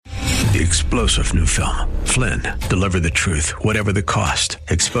The explosive new film, Flynn, deliver the truth, whatever the cost,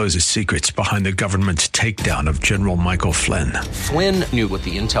 exposes secrets behind the government's takedown of General Michael Flynn. Flynn knew what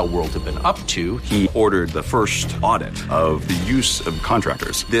the intel world had been up to. He ordered the first audit of the use of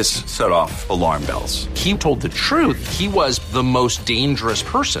contractors. This set off alarm bells. He told the truth. He was the most dangerous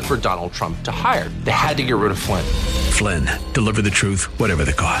person for Donald Trump to hire. They had to get rid of Flynn. Flynn, deliver the truth, whatever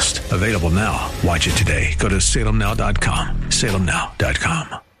the cost. Available now. Watch it today. Go to salemnow.com.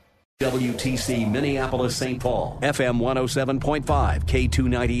 salemnow.com. WTC Minneapolis St. Paul, FM 107.5,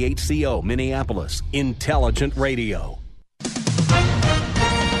 K298CO Minneapolis, Intelligent Radio.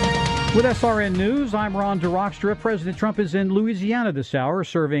 With SRN News, I'm Ron DeRockstra. President Trump is in Louisiana this hour,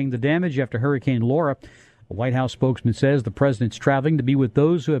 surveying the damage after Hurricane Laura. A White House spokesman says the president's traveling to be with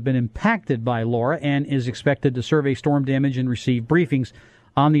those who have been impacted by Laura and is expected to survey storm damage and receive briefings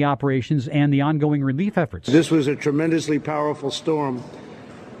on the operations and the ongoing relief efforts. This was a tremendously powerful storm.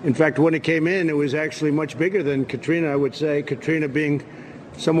 In fact, when it came in, it was actually much bigger than Katrina, I would say. Katrina being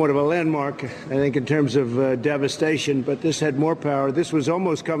somewhat of a landmark, I think, in terms of devastation. But this had more power. This was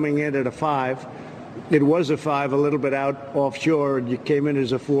almost coming in at a 5. It was a 5, a little bit out offshore. And it came in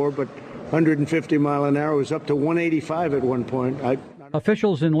as a 4, but 150 mile an hour. It was up to 185 at one point.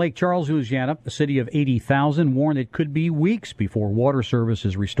 Officials in Lake Charles, Louisiana, a city of 80,000, warn it could be weeks before water service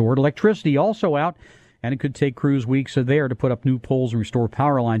is restored. Electricity also out, and it could take crews weeks there to put up new poles and restore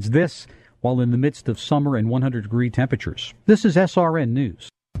power lines. This while in the midst of summer and 100-degree temperatures. This is SRN News.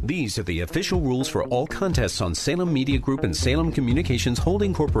 These are the official rules for all contests on Salem Media Group and Salem Communications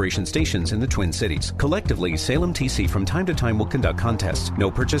Holding Corporation stations in the Twin Cities. Collectively, Salem TC from time to time will conduct contests. No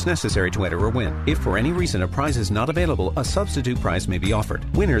purchase necessary to enter or win. If for any reason a prize is not available, a substitute prize may be offered.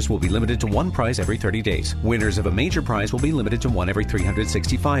 Winners will be limited to one prize every 30 days. Winners of a major prize will be limited to one every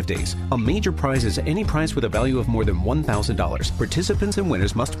 365 days. A major prize is any prize with a value of more than $1,000. Participants and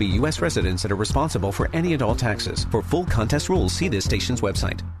winners must be U.S. residents that are responsible for any and all taxes. For full contest rules, see this station's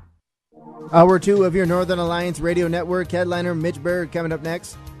website. Hour 2 of your Northern Alliance Radio Network. Headliner Mitch Berg coming up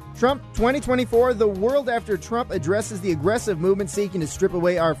next. Trump 2024, the world after Trump addresses the aggressive movement seeking to strip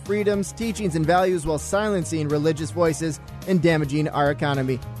away our freedoms, teachings, and values while silencing religious voices and damaging our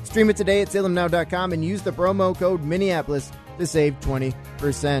economy. Stream it today at salemnow.com and use the promo code Minneapolis to save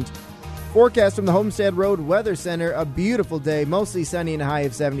 20%. Forecast from the Homestead Road Weather Center, a beautiful day, mostly sunny and a high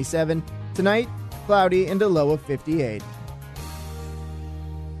of 77. Tonight, cloudy and a low of 58.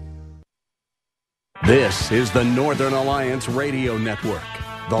 This is the Northern Alliance Radio Network,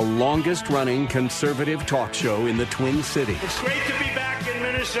 the longest-running conservative talk show in the Twin Cities. It's great to be back in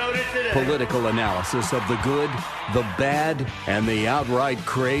Minnesota today. Political analysis of the good, the bad, and the outright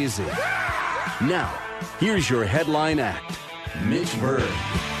crazy. Now, here's your headline act, Mitch Berg.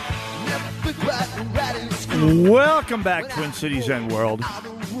 Welcome back, Twin Cities and world.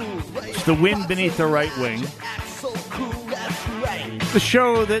 It's the wind beneath the right wing. The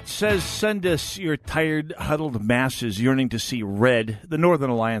show that says, send us your tired, huddled masses yearning to see red. The Northern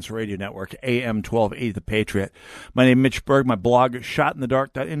Alliance Radio Network, AM 1280, The Patriot. My name is Mitch Berg. My blog,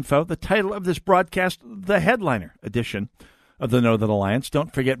 shotinthedark.info. The title of this broadcast, the headliner edition of the Northern Alliance.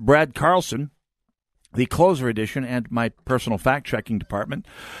 Don't forget Brad Carlson, the closer edition, and my personal fact-checking department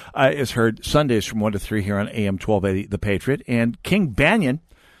is heard Sundays from 1 to 3 here on AM 1280, The Patriot. And King Banyan,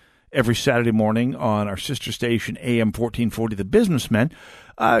 every Saturday morning on our sister station, AM 1440, The Businessman,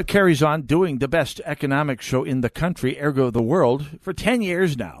 carries on doing the best economic show in the country, ergo the world, for 10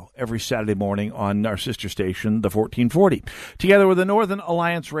 years now, every Saturday morning on our sister station, The 1440, together with the Northern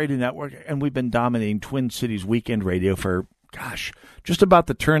Alliance Radio Network, and we've been dominating Twin Cities weekend radio for, just about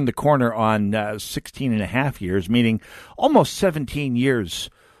to turn the corner on 16 and a half years, meaning almost 17 years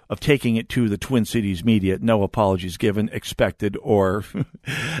of taking it to the Twin Cities media. No apologies given, expected, or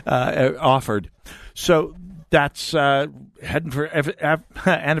offered. So that's heading for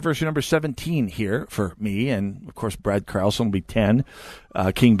anniversary number 17 here for me. And, of course, Brad Carlson will be 10.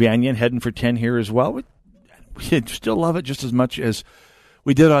 King Banyan heading for 10 here as well. We still love it just as much as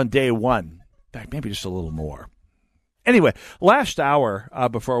we did on day one. In fact, maybe just a little more. Anyway, last hour,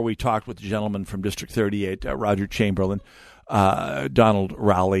 before we talked with the gentleman from District 38, Roger Chamberlain, Donald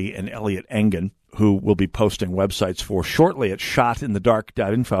Rowley, and Elliot Engen, who will be posting websites for shortly at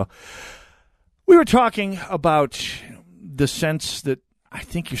shotinthedark.info. We were talking about the sense that I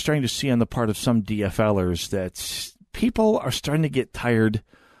think you're starting to see on the part of some DFLers that people are starting to get tired,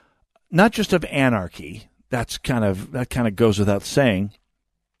 not just of anarchy, that kind of goes without saying,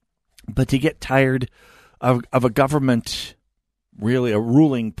 but to get tired of a government, really a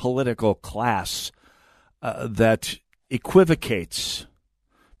ruling political class that equivocates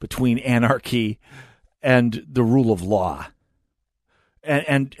between anarchy and the rule of law.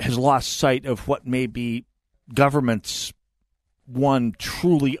 and has lost sight of what may be government's one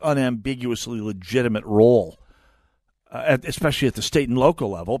truly unambiguously legitimate role, especially at the state and local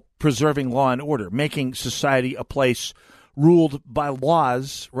level, preserving law and order, making society a place ruled by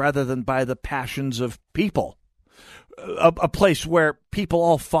laws rather than by the passions of people, a place where people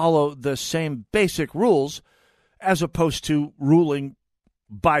all follow the same basic rules as opposed to ruling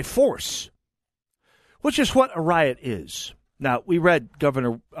by force, which is what a riot is. Now, we read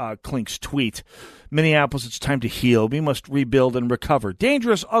Governor Klink's tweet, Minneapolis, it's time to heal. We must rebuild and recover.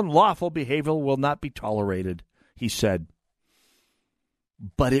 Dangerous, unlawful behavior will not be tolerated, he said.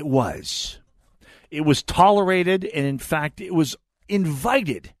 But it was. It was tolerated, and in fact, it was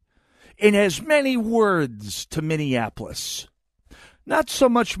invited in as many words to Minneapolis. Not so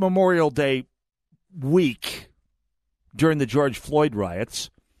much Memorial Day week during the George Floyd riots.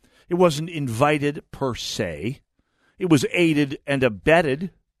 It wasn't invited per se. It was aided and abetted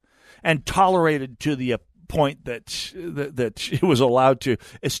and tolerated to the point that it was allowed to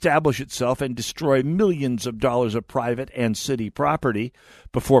establish itself and destroy millions of dollars of private and city property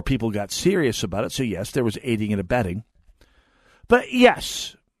before people got serious about it. So, yes, there was aiding and abetting. But,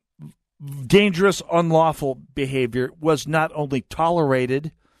 yes, dangerous, unlawful behavior was not only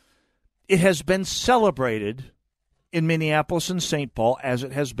tolerated, it has been celebrated in Minneapolis and St. Paul as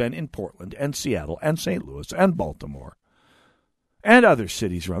it has been in Portland and Seattle and St. Louis and Baltimore and other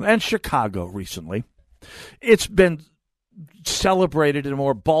cities around, and Chicago recently. It's been celebrated in a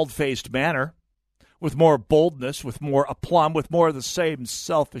more bald-faced manner, with more boldness, with more aplomb, with more of the same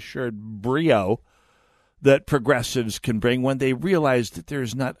self-assured brio that progressives can bring when they realize that there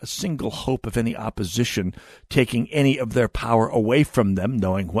is not a single hope of any opposition taking any of their power away from them,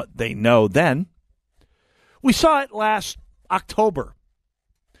 knowing what they know then. We saw it last October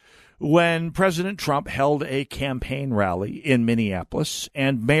when President Trump held a campaign rally in Minneapolis,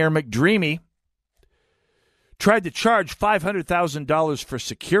 and Mayor McDreamy tried to charge $500,000 for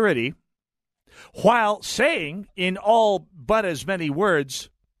security while saying in all but as many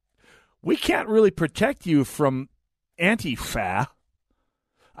words, we can't really protect you from Antifa.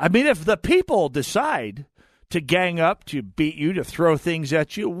 I mean, if the people decide to gang up, to beat you, to throw things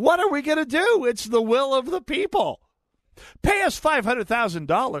at you, what are we going to do? It's the will of the people. Pay us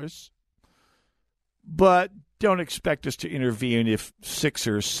 $500,000, but don't expect us to intervene if 6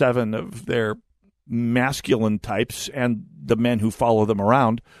 or 7 of their masculine types and the men who follow them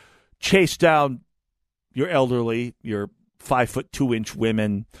around chase down your elderly, your 5'2"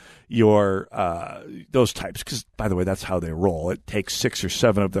 women, your those types. Because, by the way, that's how they roll. It takes 6 or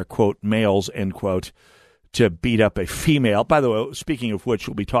 7 of their, quote, males, end quote, to beat up a female. By the way, speaking of which,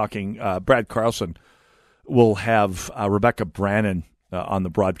 we'll be talking, Brad Carlson will have Rebecca Brannon on the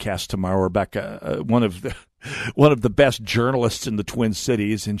broadcast tomorrow. Rebecca, one of the best journalists in the Twin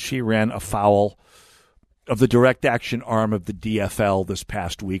Cities, and she ran afoul of the direct action arm of the DFL this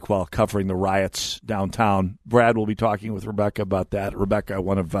past week while covering the riots downtown. Brad will be talking with Rebecca about that. Rebecca,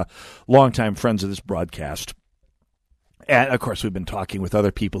 one of longtime friends of this broadcast. And, of course, we've been talking with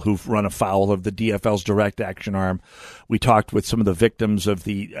other people who've run afoul of the DFL's direct action arm. We talked with some of the victims of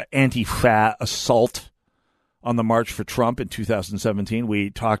the Antifa assault on the March for Trump in 2017.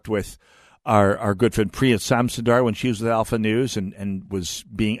 We talked with our good friend Priya Samsundar when she was with Alpha News and was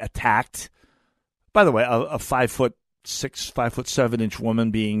being attacked. By the way, a 5'6", 5'7"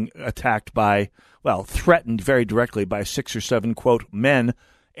 woman being attacked by, well, threatened very directly by 6 or 7, quote, men,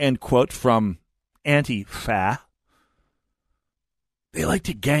 end quote, from Antifa. They like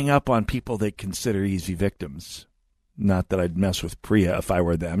to gang up on people they consider easy victims. Not that I'd mess with Priya if I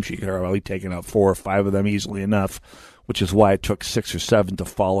were them. She could have probably taken out 4 or 5 of them easily enough, which is why it took 6 or 7 to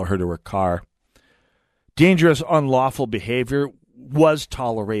follow her to her car. Dangerous, unlawful behavior was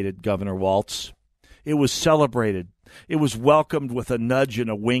tolerated, Governor Walz. It was celebrated. It was welcomed with a nudge and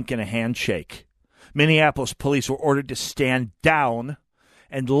a wink and a handshake. Minneapolis police were ordered to stand down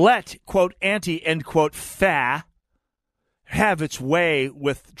and let, quote, anti, end quote, fa have its way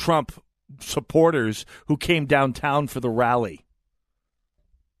with Trump supporters who came downtown for the rally.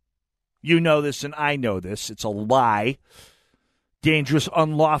 You know this and I know this. It's a lie. Dangerous,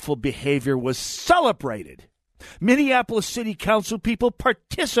 unlawful behavior was celebrated. Minneapolis City Council people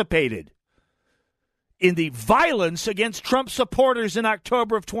participated in the violence against Trump supporters in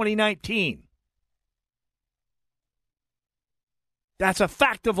October of 2019. That's a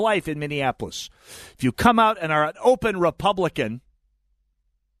fact of life in Minneapolis. If you come out and are an open Republican,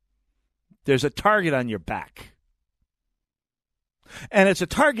 there's a target on your back. And it's a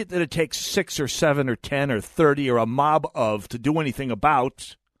target that it takes 6 or 7 or 10 or 30 or a mob of to do anything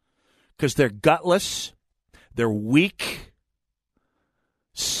about, because they're gutless, they're weak,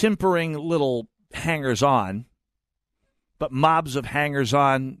 simpering little hangers-on, but mobs of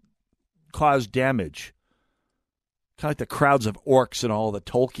hangers-on cause damage. Kind of like the crowds of orcs in all the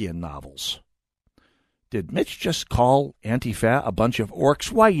Tolkien novels. Did Mitch just call Antifa a bunch of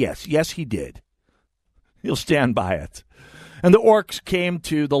orcs? Why, yes. Yes, he did. He'll stand by it. And the orcs came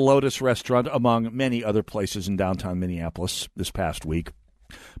to the Lotus restaurant, among many other places in downtown Minneapolis this past week.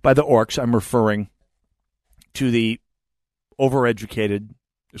 By the orcs, I'm referring to the overschooled,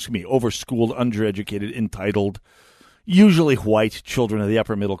 undereducated, entitled, usually white children of the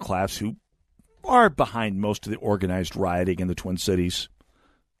upper middle class who are behind most of the organized rioting in the Twin Cities,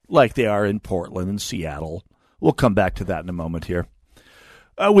 like they are in Portland and Seattle. We'll come back to that in a moment here.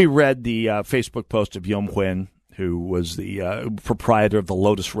 We read the Facebook post of Yom Nguyen, who was the proprietor of the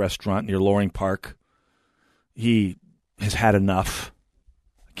Lotus restaurant near Loring Park. He has had enough.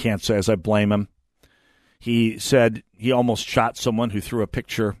 I can't say as I blame him. He said he almost shot someone who threw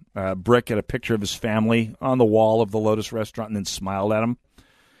a brick at a picture of his family on the wall of the Lotus restaurant and then smiled at him.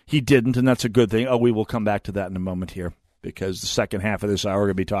 He didn't, and that's a good thing. We will come back to that in a moment here, because the second half of this hour we're going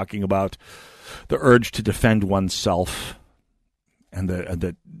to be talking about the urge to defend oneself and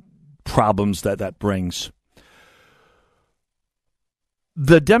the problems that brings.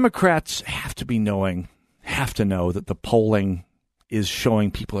 The Democrats have to know that the polling is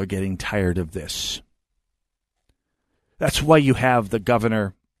showing people are getting tired of this. That's why you have the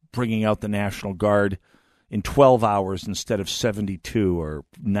governor bringing out the National Guard in 12 hours instead of 72 or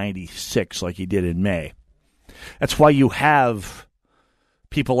 96 like he did in May. That's why you have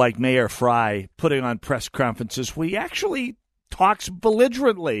people like Mayor Fry putting on press conferences where he actually talks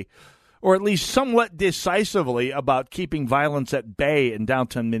belligerently, or at least somewhat decisively, about keeping violence at bay in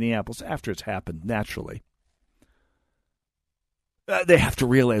downtown Minneapolis after it's happened, naturally. They have to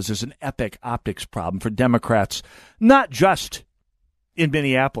realize there's an epic optics problem for Democrats, not just in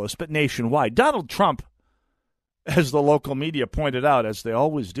Minneapolis, but nationwide. Donald Trump, as the local media pointed out, as they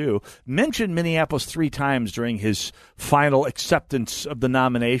always do, mentioned Minneapolis 3 times during his final acceptance of the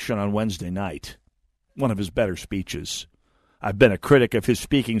nomination on Wednesday night. One of his better speeches. I've been a critic of his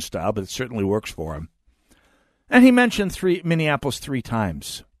speaking style, but it certainly works for him. And he mentioned Minneapolis 3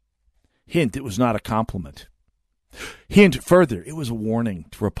 times. Hint, it was not a compliment. Hint further, it was a warning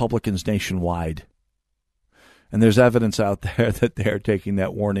to Republicans nationwide. And there's evidence out there that they're taking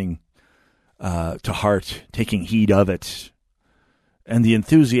that warning to heart, taking heed of it. And the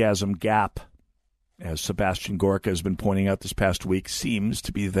enthusiasm gap, as Sebastian Gorka has been pointing out this past week, seems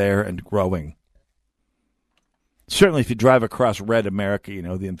to be there and growing. Certainly if you drive across red America, you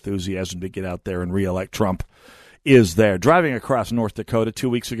know, the enthusiasm to get out there and re-elect Trump is there. Driving across North Dakota 2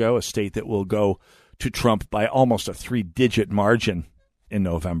 weeks ago, a state that will go to Trump by almost a 3-digit margin in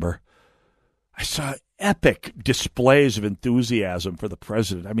November, I saw epic displays of enthusiasm for the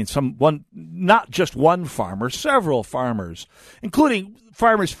president. I mean, not just one farmer, several farmers, including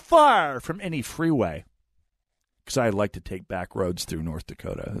farmers far from any freeway, because I like to take back roads through North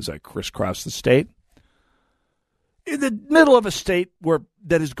Dakota as I crisscross the state. In the middle of a state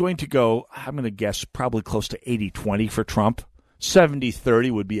that is going to go, I'm going to guess, probably close to 80-20 for Trump.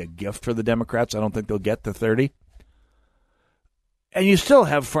 70-30 would be a gift for the Democrats. I don't think they'll get the 30. And you still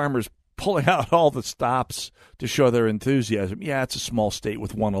have farmers pulling out all the stops to show their enthusiasm. Yeah, it's a small state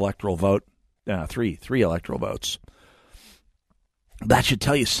with 1 electoral vote. Three electoral votes. That should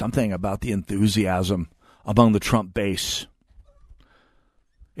tell you something about the enthusiasm among the Trump base.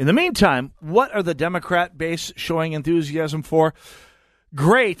 In the meantime, what are the Democrat base showing enthusiasm for?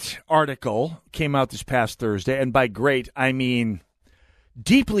 Great article came out this past Thursday, and by great, I mean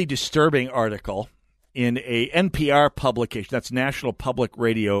deeply disturbing article in a NPR publication, that's National Public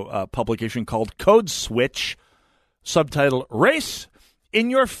Radio publication, called Code Switch, subtitled Race in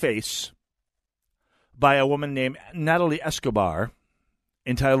Your Face, by a woman named Natalie Escobar,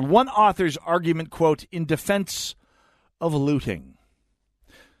 entitled One Author's Argument, quote, in Defense of Looting.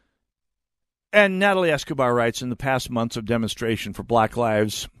 And Natalie Escobar writes, in the past months of demonstration for Black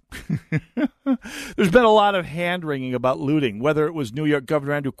Lives, there's been a lot of hand-wringing about looting, whether it was New York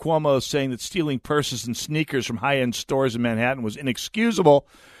Governor Andrew Cuomo saying that stealing purses and sneakers from high-end stores in Manhattan was inexcusable,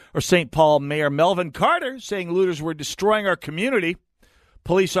 or St. Paul Mayor Melvin Carter saying looters were destroying our community.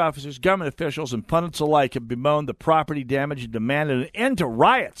 Police officers, government officials, and pundits alike have bemoaned the property damage and demanded an end to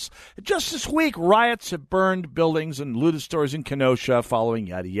riots. Just this week, riots have burned buildings and looted stores in Kenosha following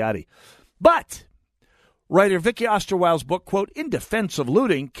yada yada. But writer Vicky Osterweil's book, quote, In Defense of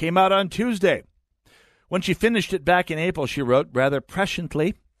Looting, came out on Tuesday. When she finished it back in April, she wrote rather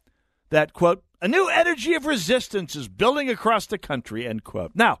presciently that, quote, A new energy of resistance is building across the country, end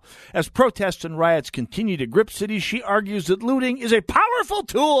quote. Now, as protests and riots continue to grip cities, she argues that looting is a powerful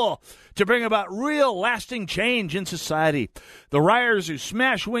tool to bring about real, lasting change in society. The rioters who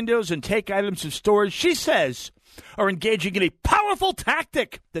smash windows and take items of storage, she says, are engaging in a powerful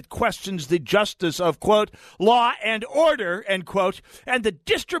tactic that questions the justice of, quote, law and order, end quote, and the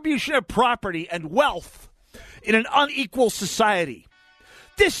distribution of property and wealth in an unequal society.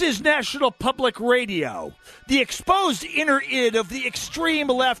 This is National Public Radio, the exposed inner id of the extreme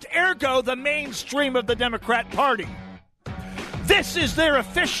left, ergo the mainstream of the Democrat Party. This is their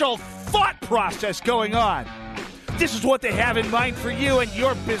official thought process going on. This is what they have in mind for you and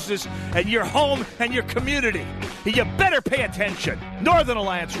your business and your home and your community. You better pay attention. Northern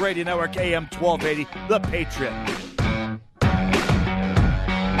Alliance Radio Network, AM 1280, The Patriot.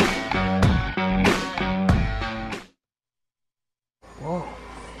 Whoa.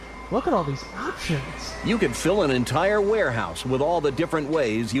 Look at all these options. You could fill an entire warehouse with all the different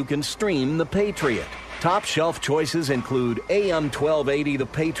ways you can stream The Patriot. Top shelf choices include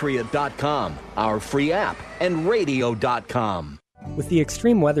AM1280thepatriot.com, our free app, and radio.com. With the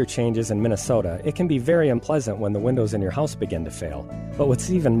extreme weather changes in Minnesota, it can be very unpleasant when the windows in your house begin to fail. But what's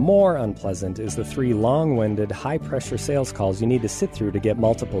even more unpleasant is the 3 long-winded, high-pressure sales calls you need to sit through to get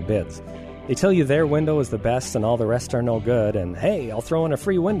multiple bids. They tell you their window is the best and all the rest are no good, and hey, I'll throw in a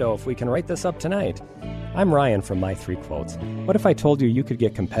free window if we can write this up tonight. I'm Ryan from My 3 Quotes. What if I told you you could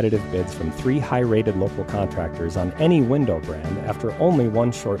get competitive bids from 3 high-rated local contractors on any window brand after only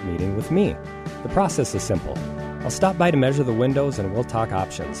one short meeting with me? The process is simple. I'll stop by to measure the windows and we'll talk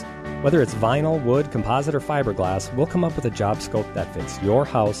options. Whether it's vinyl, wood, composite, or fiberglass, we'll come up with a job scope that fits your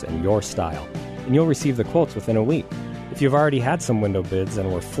house and your style. And you'll receive the quotes within a week. If you've already had some window bids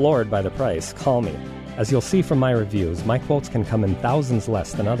and were floored by the price, call me. As you'll see from my reviews, my quotes can come in thousands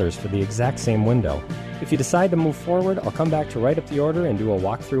less than others for the exact same window. If you decide to move forward, I'll come back to write up the order and do a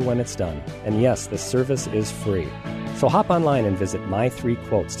walkthrough when it's done. And yes, this service is free. So hop online and visit My 3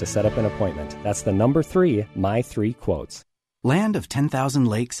 Quotes to set up an appointment. That's the number 3, My 3 Quotes. Land of 10,000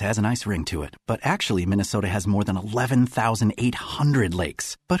 lakes has a nice ring to it, but actually Minnesota has more than 11,800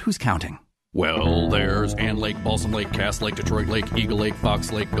 lakes. But who's counting? Well, there's Ann Lake, Balsam Lake, Cass Lake, Detroit Lake, Eagle Lake,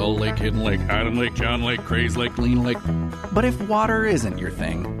 Fox Lake, Gull Lake, Hidden Lake, Island Lake, John Lake, Craze Lake, Lean Lake. But if water isn't your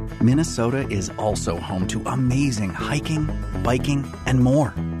thing, Minnesota is also home to amazing hiking, biking, and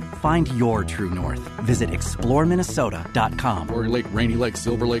more. Find your true north. Visit exploreminnesota.com. Quarry Lake, Rainy Lake,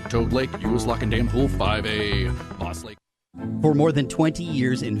 Silver Lake, Toad Lake, U.S. Lock and Dam Pool, 5A, Boss Lake. For more than 20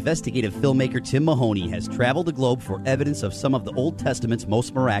 years, investigative filmmaker Tim Mahoney has traveled the globe for evidence of some of the Old Testament's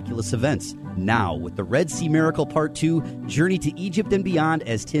most miraculous events. Now, with the Red Sea Miracle Part 2, journey to Egypt and beyond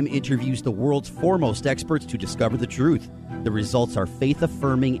as Tim interviews the world's foremost experts to discover the truth. The results are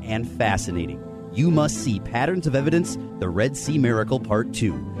faith-affirming and fascinating. You must see Patterns of Evidence, The Red Sea Miracle Part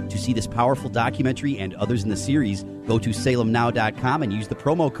 2. To see this powerful documentary and others in the series, go to salemnow.com and use the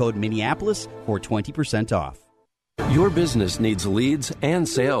promo code Minneapolis for 20% off. Your business needs leads and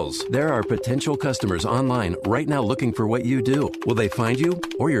sales. There are potential customers online right now looking for what you do. Will they find you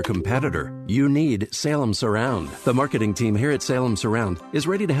or your competitor? You need Salem Surround. The marketing team here at Salem Surround is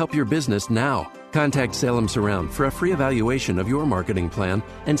ready to help your business now. Contact Salem Surround for a free evaluation of your marketing plan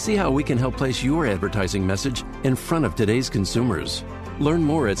and see how we can help place your advertising message in front of today's consumers. Learn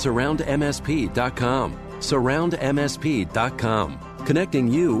more at surroundmsp.com. Surroundmsp.com. Connecting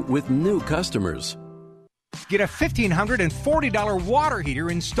you with new customers. Get a $1,540 water heater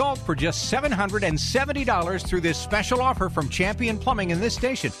installed for just $770 through this special offer from Champion Plumbing in this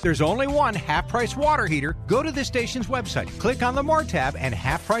station. There's only one half-price water heater. Go to the station's website, click on the More tab and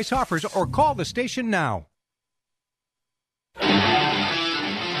half-price offers, or call the station now.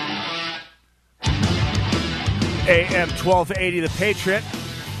 AM 1280, The Patriot.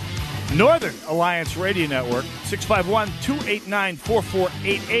 Northern Alliance Radio Network,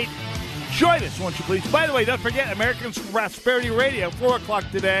 651-289-4488. Join us, won't you please? By the way, don't forget Americans for Prosperity Radio, 4 o'clock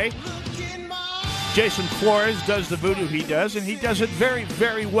today. Jason Flores does the voodoo he does, and he does it very,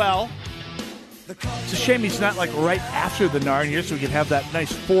 very well. It's a shame he's not like right after the Narn here, so we can have that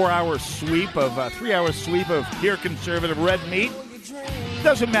nice 3-hour sweep of pure conservative red meat.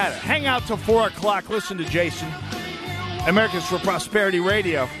 Doesn't matter. Hang out till 4 o'clock. Listen to Jason. Americans for Prosperity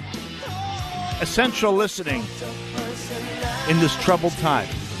Radio. Essential listening in this troubled time.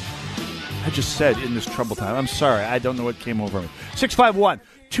 I just said in this troubled time. I'm sorry. I don't know what came over me.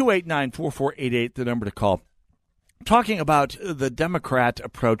 651-289-4488, the number to call. Talking about the Democrat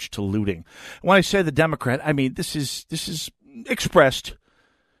approach to looting. When I say the Democrat, I mean this is expressed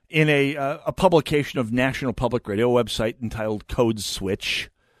in a publication of National Public Radio, a website entitled Code Switch.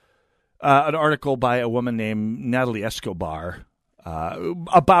 an article by a woman named Natalie Escobar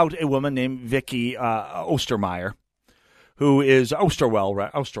about a woman named Vicky Osterweil, who's,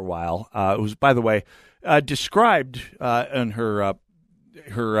 by the way, described on her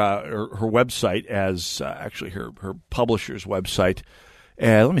website as actually her publisher's website.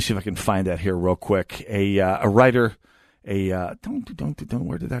 Let me see if I can find that here real quick. A writer. Where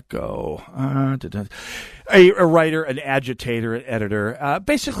did that go? A writer, an agitator, an editor,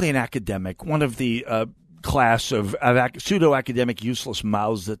 basically an academic, one of the class of pseudo-academic useless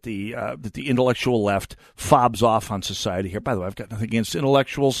mouths that the intellectual left fobs off on society here. By the way, I've got nothing against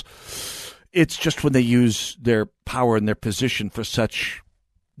intellectuals. It's just when they use their power and their position for such,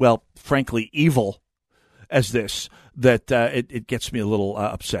 well, frankly, evil as this, that it gets me a little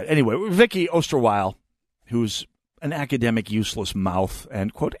upset. Anyway, Vicky Osterweil, who's an academic useless mouth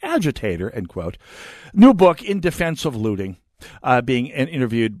and, quote, agitator, end quote. New book, In Defense of Looting, being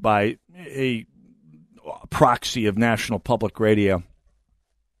interviewed by a proxy of National Public Radio.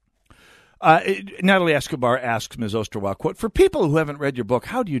 Natalie Escobar asks Ms. Osterweil, quote, for people who haven't read your book,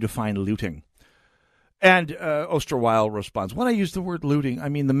 how do you define looting? And Osterweil responds, when I use the word looting, I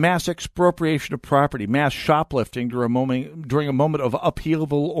mean the mass expropriation of property, mass shoplifting during a moment of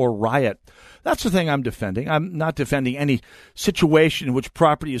upheaval or riot. That's the thing I'm defending. I'm not defending any situation in which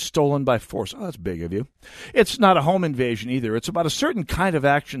property is stolen by force. Oh, that's big of you. It's not a home invasion either. It's about a certain kind of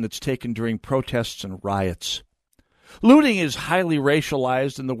action that's taken during protests and riots. Looting is highly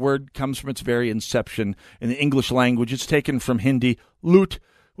racialized, and the word comes from its very inception. In the English language, it's taken from Hindi, loot,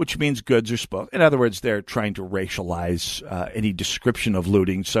 which means goods are spoken. In other words, they're trying to racialize any description of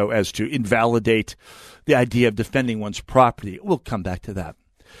looting so as to invalidate the idea of defending one's property. We'll come back to that.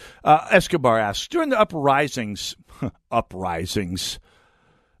 Escobar asks, during the uprisings,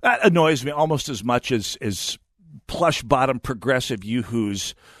 that annoys me almost as much as plush-bottom progressive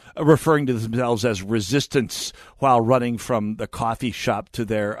yoo-hoos referring to themselves as resistance while running from the coffee shop to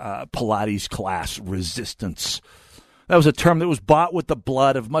their Pilates class. Resistance. That was a term that was bought with the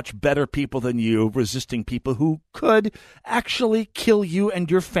blood of much better people than you, resisting people who could actually kill you and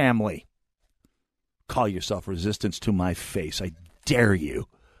your family. Call yourself resistance to my face. I dare you.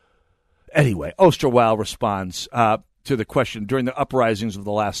 Anyway, Osterweil responds to the question, during the uprisings of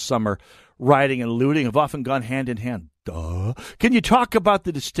the last summer, rioting and looting have often gone hand in hand. Duh. Can you talk about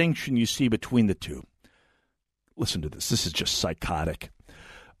the distinction you see between the two? Listen to this. This is just psychotic.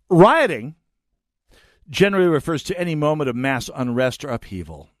 Rioting generally refers to any moment of mass unrest or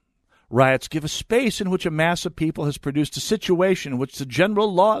upheaval. Riots give a space in which a mass of people has produced a situation in which the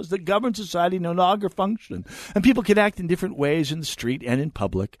general laws that govern society no longer function, and people can act in different ways in the street and in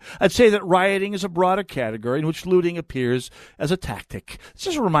public. I'd say that rioting is a broader category in which looting appears as a tactic. This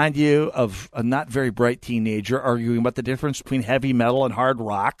just remind you of a not very bright teenager arguing about the difference between heavy metal and hard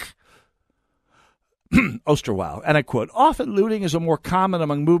rock. Osterweil, and I quote, often looting is a more common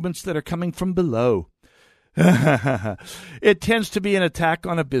among movements that are coming from below. It tends to be an attack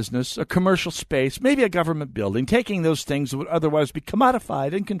on a business, a commercial space, maybe a government building, taking those things that would otherwise be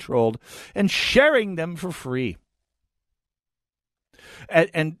commodified and controlled and sharing them for free.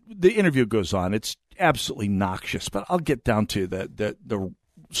 And the interview goes on. It's absolutely noxious, but I'll get down to the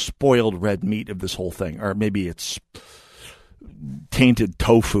spoiled red meat of this whole thing, or maybe it's tainted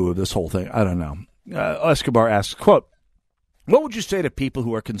tofu of this whole thing. I don't know. Escobar asks, quote, what would you say to people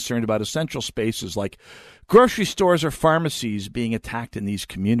who are concerned about essential spaces like grocery stores or pharmacies being attacked in these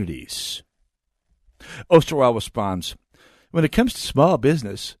communities? Osterweil responds, when it comes to small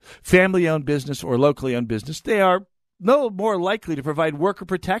business, family-owned business or locally owned business, they are no more likely to provide worker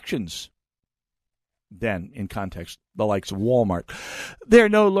protections than, in context, the likes of Walmart. They're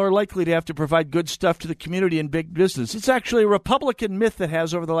no more likely to have to provide good stuff to the community and big business. It's actually a Republican myth that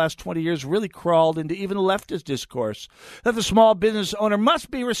has, over the last 20 years, really crawled into even leftist discourse, that the small business owner must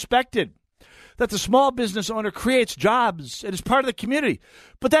be respected, that the small business owner creates jobs and is part of the community.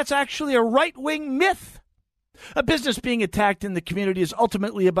 But that's actually a right-wing myth. A business being attacked in the community is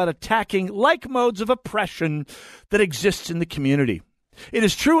ultimately about attacking like modes of oppression that exists in the community. It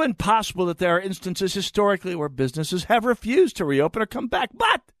is true and possible that there are instances historically where businesses have refused to reopen or come back,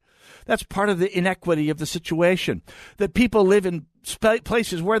 but that's part of the inequity of the situation, that people live in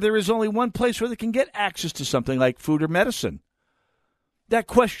places where there is only one place where they can get access to something like food or medicine. That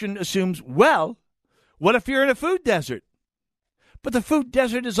question assumes, well, what if you're in a food desert? But the food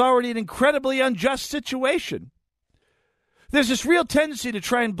desert is already an incredibly unjust situation. There's this real tendency to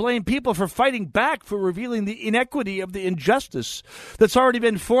try and blame people for fighting back, for revealing the inequity of the injustice that's already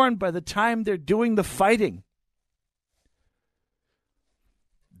been formed by the time they're doing the fighting.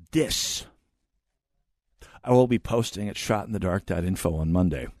 This I will be posting at shotinthedark.info on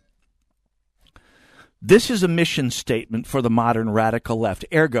Monday. This is a mission statement for the modern radical left,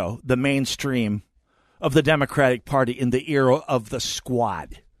 ergo, the mainstream of the Democratic Party in the era of the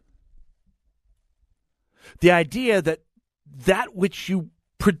squad. The idea that which you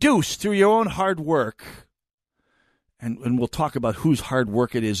produce through your own hard work, and we'll talk about whose hard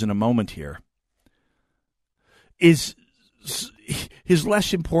work it is in a moment here, is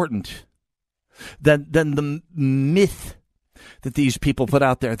less important than the myth that these people put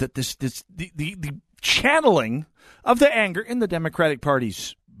out there, that the channeling of the anger in the Democratic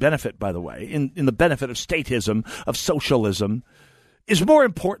Party's benefit, by the way, in the benefit of statism, of socialism, is more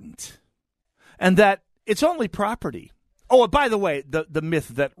important, and that it's only property. Oh, and by the way, the myth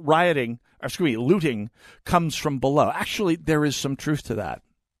that looting comes from below. Actually, there is some truth to that.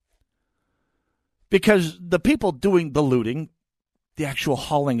 Because the people doing the looting, the actual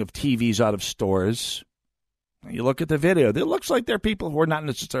hauling of TVs out of stores, you look at the video, it looks like they're people who are not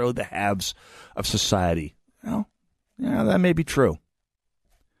necessarily the haves of society. Well, yeah, that may be true.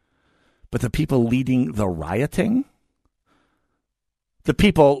 But the people leading the rioting, the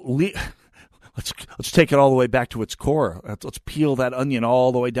people... Let's take it all the way back to its core. Let's peel that onion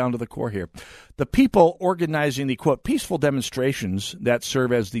all the way down to the core here. The people organizing the, quote, peaceful demonstrations that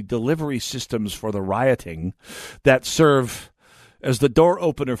serve as the delivery systems for the rioting, that serve as the door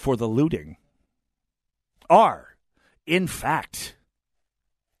opener for the looting, are, in fact,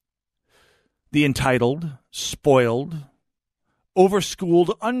 the entitled, spoiled, overschooled,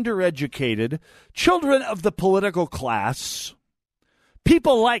 undereducated children of the political class.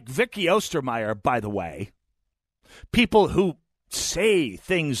 People like Vicky Ostermeyer, by the way, people who say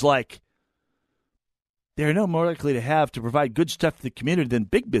things like they're no more likely to have to provide good stuff to the community than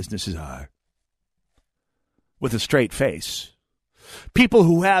big businesses are, with a straight face. People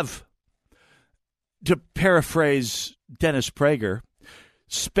who have, to paraphrase Dennis Prager,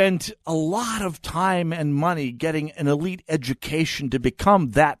 spent a lot of time and money getting an elite education to become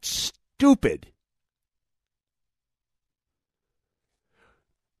that stupid.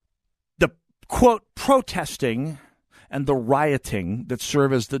 Quote, protesting and the rioting that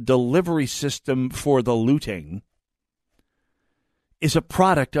serve as the delivery system for the looting is a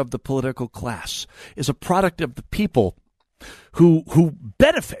product of the political class, is a product of the people who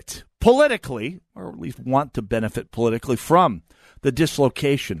benefit politically, or at least want to benefit politically, from the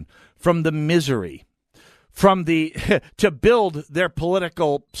dislocation, from the misery, from the to build their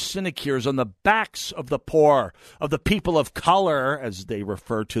political sinecures on the backs of the poor, of the people of color, as they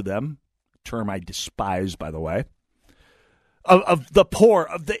refer to them. Term I despise, by the way, of the poor,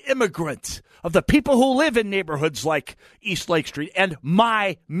 of the immigrants, of the people who live in neighborhoods like East Lake Street and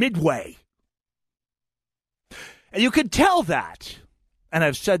my Midway. And you can tell that, and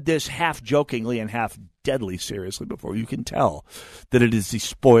I've said this half jokingly and half deadly seriously before, you can tell that it is the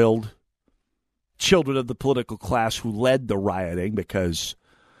spoiled children of the political class who led the rioting, because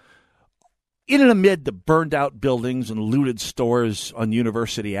in and amid the burned out buildings and looted stores on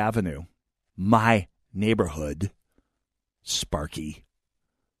University Avenue, my neighborhood, Sparky,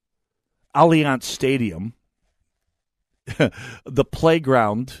 Allianz Stadium, the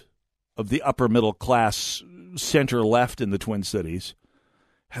playground of the upper middle class center left in the Twin Cities,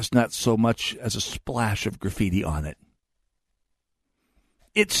 has not so much as a splash of graffiti on it.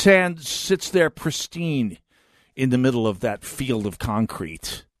 It sits there pristine in the middle of that field of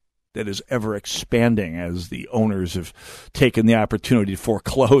concrete that is ever expanding as the owners have taken the opportunity to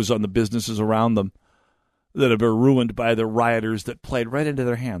foreclose on the businesses around them that have been ruined by the rioters that played right into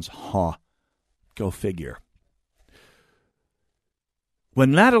their hands. Go figure.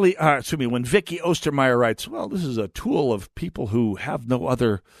 When Vicky Ostermeyer writes, well, this is a tool of people who have no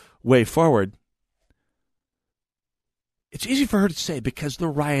other way forward, it's easy for her to say because the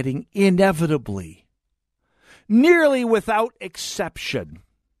rioting inevitably, nearly without exception,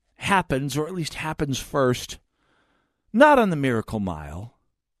 happens, or at least happens first, not on the Miracle Mile,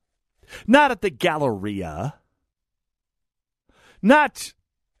 not at the Galleria, not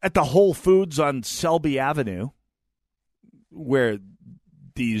at the Whole Foods on Selby Avenue, where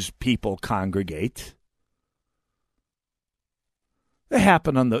these people congregate. They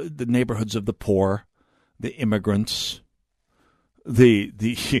happen on the neighborhoods of the poor, the immigrants, the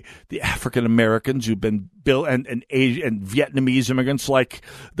African Americans who've been built, and Asian and Vietnamese immigrants like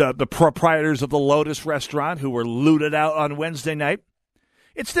the proprietors of the Lotus restaurant who were looted out on Wednesday night.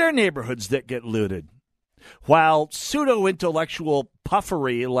 It's their neighborhoods that get looted. While pseudo-intellectual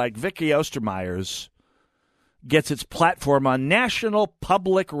puffery like Vicky Ostermeyer's gets its platform on National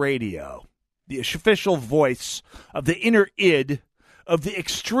Public Radio, the official voice of the inner id of the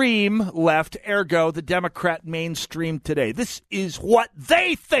extreme left, ergo the Democrat mainstream today. This is what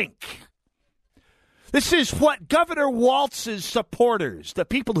they think. This is what Governor Walz's supporters, the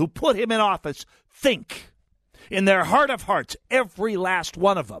people who put him in office, think. In their heart of hearts, every last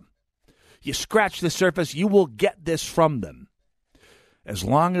one of them. You scratch the surface, you will get this from them. As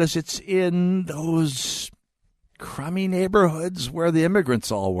long as it's in those crummy neighborhoods where the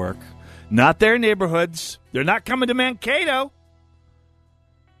immigrants all work. Not their neighborhoods. They're not coming to Mankato.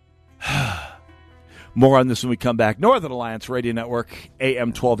 More on this when we come back. Northern Alliance Radio Network,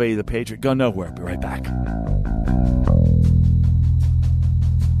 AM 1280 The Patriot. Go nowhere. Be right back.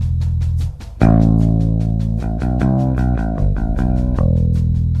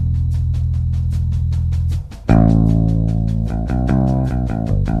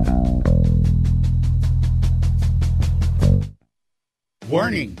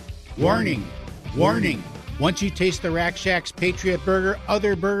 Warning, warning, warning. Once you taste the Rack Shack's Patriot Burger,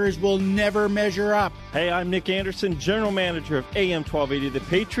 other burgers will never measure up. Hey, I'm Nick Anderson, General Manager of AM 1280 The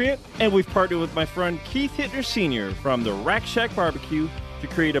Patriot, and we've partnered with my friend Keith Hittner Sr. from the Rack Shack Barbecue to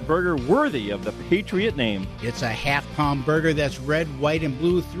create a burger worthy of the Patriot name. It's a half-pound burger that's red, white, and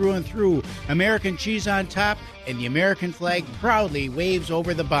blue through and through, American cheese on top, and the American flag proudly waves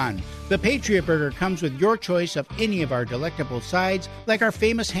over the bun. The Patriot Burger comes with your choice of any of our delectable sides, like our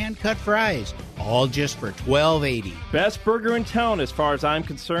famous hand-cut fries, all just for $12.80. Best burger in town as far as I'm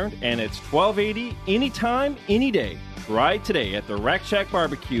concerned, and it's $12.80 anytime, any day. Try today at the Rack Shack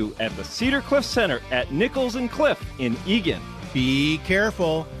Barbecue at the Cedar Cliff Center at Nichols and Cliff in Eagan. Be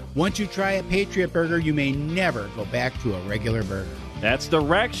careful. Once you try a Patriot Burger, you may never go back to a regular burger. That's the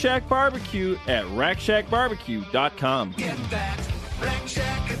Rack Shack Barbecue at RackShackBarbecue.com. Get that Rack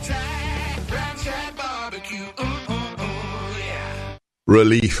Shack attack, Rack Shack Barbecue. Yeah.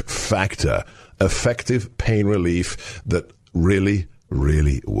 Relief Factor. Effective pain relief that really,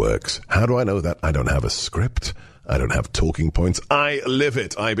 really works. How do I know that? I don't have a script. I don't have talking points. I live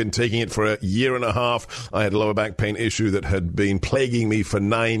it. I've been taking it for a year and a half. I had a lower back pain issue that had been plaguing me for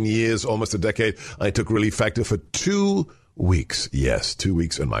 9 years, almost a decade. I took Relief Factor for 2 weeks. Yes, 2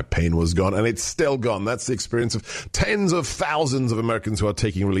 weeks, and my pain was gone, and it's still gone. That's the experience of tens of thousands of Americans who are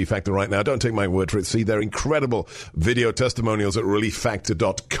taking Relief Factor right now. Don't take my word for it. See their incredible video testimonials at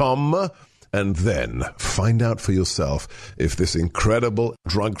ReliefFactor.com. And then find out for yourself if this incredible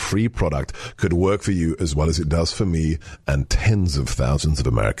drug-free product could work for you as well as it does for me and tens of thousands of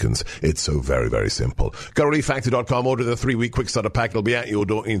Americans. It's so very, very simple. Go to ReliefFactor.com, order the 3-week quick starter pack. It'll be at your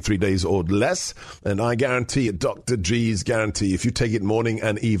door in 3 days or less. And I guarantee it, Dr. G's guarantee, if you take it morning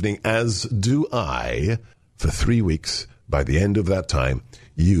and evening, as do I, for 3 weeks, by the end of that time,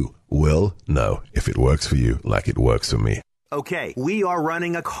 you will know if it works for you like it works for me. Okay, we are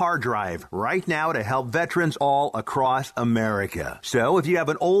running a car drive right now to help veterans all across America. So if you have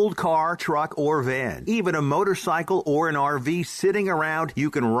an old car, truck, or van, even a motorcycle or an RV sitting around,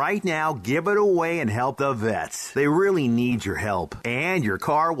 you can right now give it away and help the vets. They really need your help. And your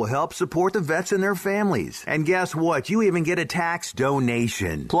car will help support the vets and their families. And guess what? You even get a tax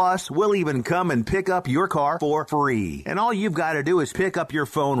donation. Plus, we'll even come and pick up your car for free. And all you've got to do is pick up your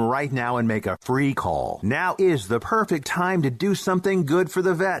phone right now and make a free call. Now is the perfect time to do something good for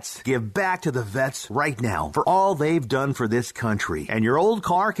the vets. Give back to the vets right now for all they've done for this country. And your old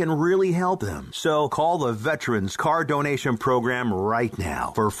car can really help them. So call the Veterans Car Donation Program right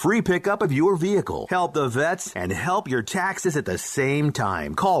now for free pickup of your vehicle. Help the vets and help your taxes at the same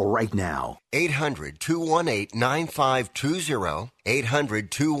time. Call right now. 800-218-9520.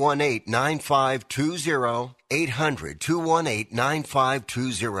 800-218-9520.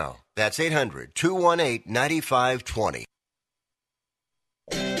 800-218-9520. That's 800-218-9520.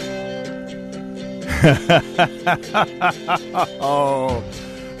 Oh,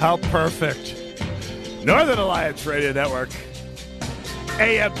 how perfect. Northern Alliance Radio Network,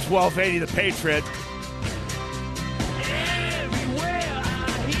 AM 1280 The Patriot.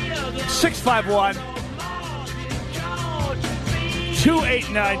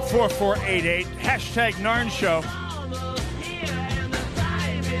 651-289-4488. Hashtag Narn Show.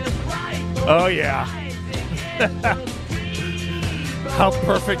 Oh, yeah. How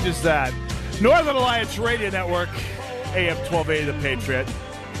perfect is that? Northern Alliance Radio Network, AM 1280 The Patriot.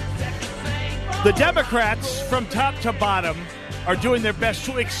 The Democrats, from top to bottom, are doing their best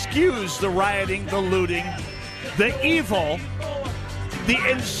to excuse the rioting, the looting, the evil, the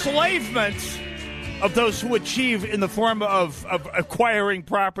enslavement of those who achieve in the form of acquiring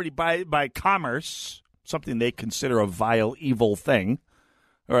property by commerce, something they consider a vile, evil thing,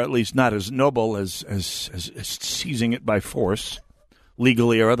 or at least not as noble as seizing it by force,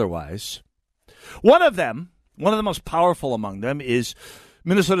 legally or otherwise. One of them, one of the most powerful among them, is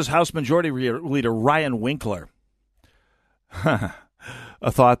Minnesota's House Majority Leader Ryan Winkler. A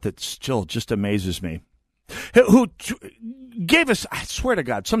thought that still just amazes me. who gave us, I swear to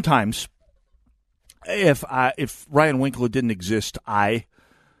God, sometimes if Ryan Winkler didn't exist, a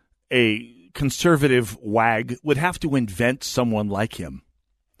conservative wag, would have to invent someone like him.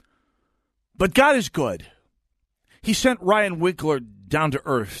 But God is good. He sent Ryan Winkler down to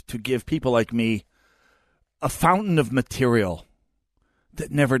earth to give people like me a fountain of material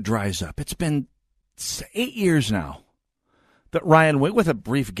that never dries up. It's been 8 years now that Ryan Winkler, with a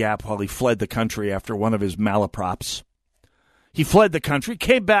brief gap while he fled the country after one of his malaprops, he fled the country,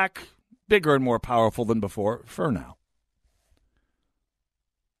 came back bigger and more powerful than before, for now.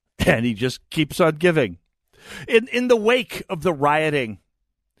 And he just keeps on giving. In the wake of the rioting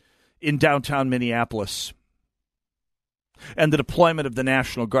in downtown Minneapolis and the deployment of the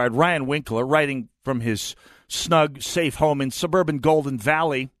National Guard, Ryan Winkler, writing from his snug, safe home in suburban Golden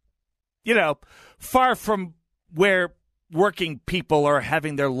Valley, far from where working people are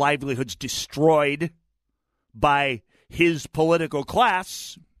having their livelihoods destroyed by his political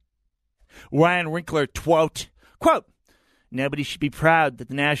class, Ryan Winkler quote, "Nobody should be proud that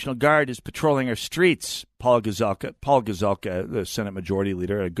the National Guard is patrolling our streets." Paul Gazelka, the Senate Majority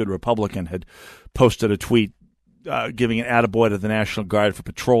Leader, a good Republican, had posted a tweet giving an attaboy to the National Guard for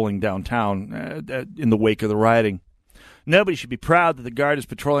patrolling downtown in the wake of the rioting. "Nobody should be proud that the Guard is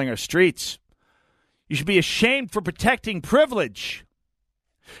patrolling our streets. You should be ashamed for protecting privilege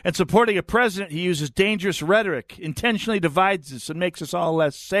and supporting a president who uses dangerous rhetoric, intentionally divides us, and makes us all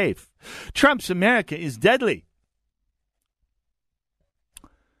less safe. Trump's America is deadly."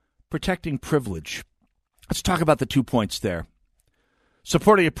 Protecting privilege. Let's talk about the 2 points there.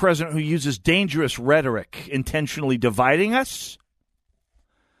 Supporting a president who uses dangerous rhetoric, intentionally dividing us?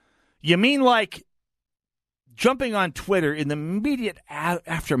 You mean like jumping on Twitter in the immediate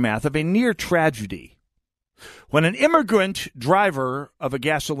aftermath of a near tragedy, when an immigrant driver of a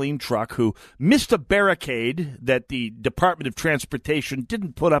gasoline truck who missed a barricade that the Department of Transportation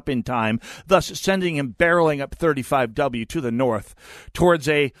didn't put up in time, thus sending him barreling up 35W to the north towards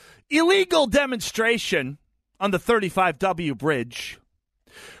a illegal demonstration on the 35W bridge,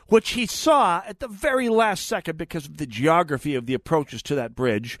 which he saw at the very last second because of the geography of the approaches to that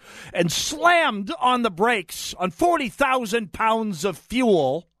bridge, and slammed on the brakes on 40,000 pounds of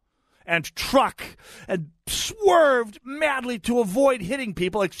fuel and truck and swerved madly to avoid hitting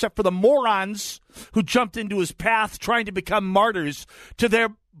people, except for the morons who jumped into his path trying to become martyrs to their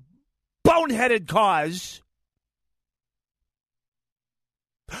boneheaded cause.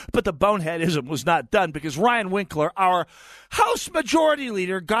 But the boneheadism was not done because Ryan Winkler, our House Majority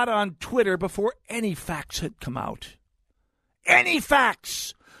Leader, got on Twitter before any facts had come out. Any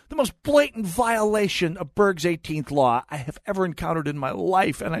facts! The most blatant violation of Berg's 18th law I have ever encountered in my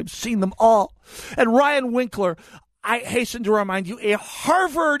life, and I've seen them all. And Ryan Winkler, I hasten to remind you, a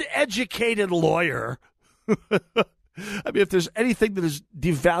Harvard-educated lawyer. I mean, if there's anything that has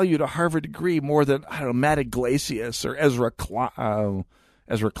devalued a Harvard degree more than, Matt Iglesias or Ezra Klein.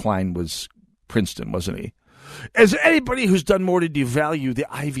 Ezra Klein was Princeton, wasn't he? As anybody who's done more to devalue the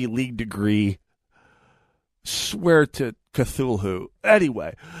Ivy League degree, swear to Cthulhu.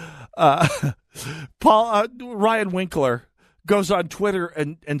 Anyway, Ryan Winkler goes on Twitter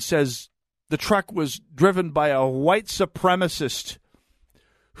and says the truck was driven by a white supremacist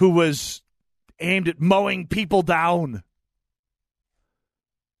who was aimed at mowing people down.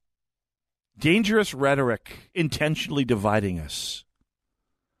 Dangerous rhetoric, intentionally dividing us.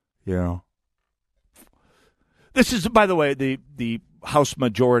 This is, by the way, the House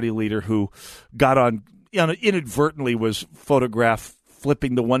Majority Leader who got on, inadvertently was photographed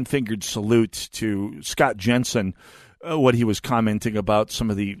flipping the one-fingered salute to Scott Jensen when he was commenting about some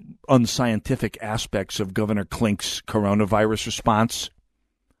of the unscientific aspects of Governor Klink's coronavirus response.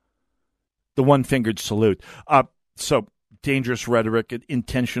 The one-fingered salute. So, dangerous rhetoric,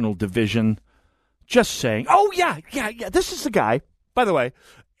 intentional division. Just saying. Oh, yeah. This is the guy, by the way,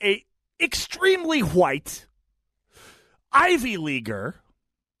 a extremely white Ivy Leaguer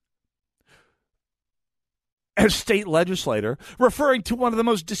as state legislator, referring to one of the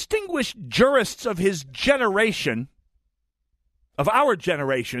most distinguished jurists of his generation, of our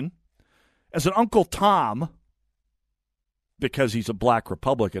generation, as an Uncle Tom, because he's a black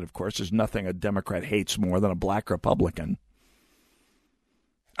Republican, of course. There's nothing a Democrat hates more than a black Republican.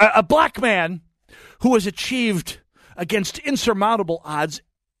 A black man who has achieved, against insurmountable odds,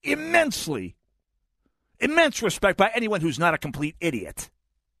 immense respect by anyone who's not a complete idiot.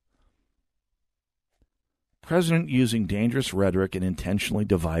 President using dangerous rhetoric and intentionally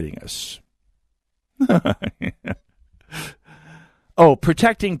dividing us. Oh,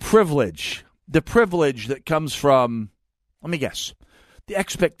 protecting privilege. The privilege that comes from, let me guess, the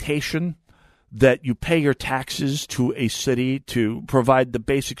expectation that you pay your taxes to a city to provide the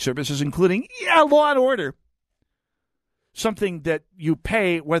basic services, including, law and order. Something that you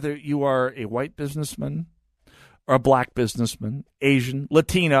pay whether you are a white businessman or a black businessman, Asian,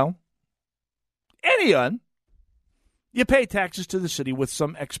 Latino, anyone. You pay taxes to the city with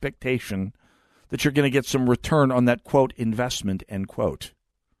some expectation that you're going to get some return on that, quote, investment, end quote.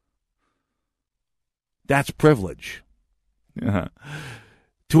 That's privilege. To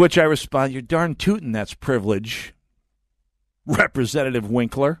which I respond, you're darn tootin' that's privilege, Representative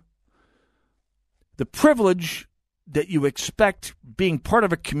Winkler. The privilege that you expect being part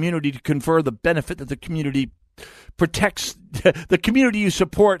of a community to confer the benefit that the community protects, the community you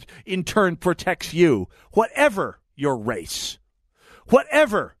support in turn protects you, whatever your race,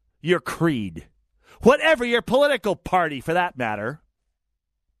 whatever your creed, whatever your political party for that matter.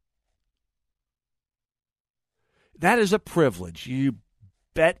 That is a privilege. You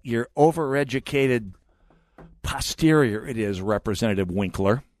bet your overeducated posterior it is, Representative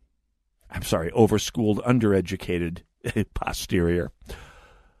Winkler. I'm sorry, overschooled, undereducated posterior.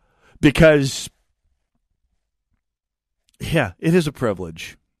 Because, it is a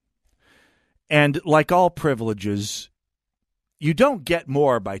privilege. And like all privileges, you don't get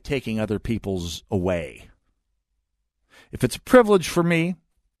more by taking other people's away. If it's a privilege for me,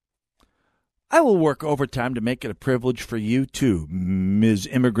 I will work overtime to make it a privilege for you too, Ms.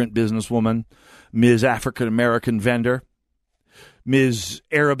 Immigrant Businesswoman, Ms. African American Vendor, Mr.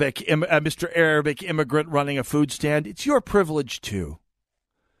 Arabic Immigrant running a food stand. It's your privilege too.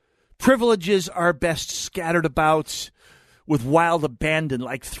 Privileges are best scattered about with wild abandon,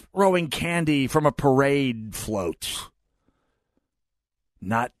 like throwing candy from a parade float.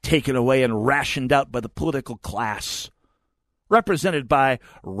 Not taken away and rationed out by the political class, represented by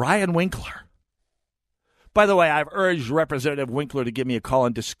Ryan Winkler. By the way, I've urged Representative Winkler to give me a call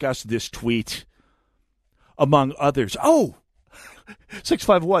and discuss this tweet, among others.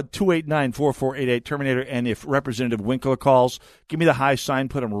 651-289-4488, Terminator. And if Representative Winkler calls, give me the high sign,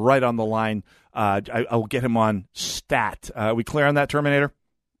 put him right on the line. I will get him on stat. We clear on that, Terminator?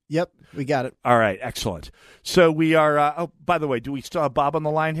 Yep, we got it. All right, excellent. So we are, by the way, do we still have Bob on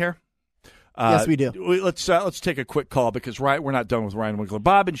the line here? Yes, we do. Let's take a quick call because we're not done with Ryan Winkler.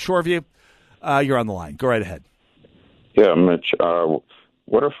 Bob in Shoreview, you're on the line. Go right ahead. Yeah, Mitch,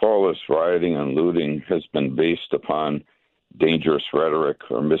 what if all this rioting and looting has been based upon dangerous rhetoric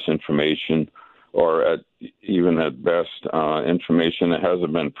or misinformation, or even at best, information that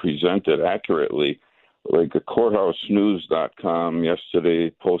hasn't been presented accurately? Like courthousenews.com yesterday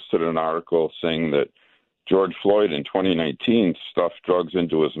posted an article saying that George Floyd in 2019 stuffed drugs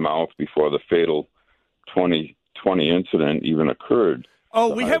into his mouth before the fatal 2020 incident even occurred.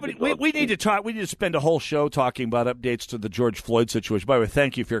 Oh, we need to talk. We need to spend a whole show talking about updates to the George Floyd situation. By the way,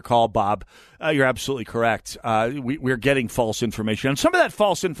 thank you for your call, Bob. You're absolutely correct. We're getting false information. And some of that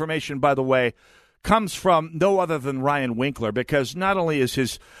false information, by the way, comes from no other than Ryan Winkler, because not only is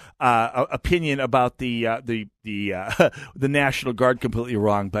his opinion about the National Guard completely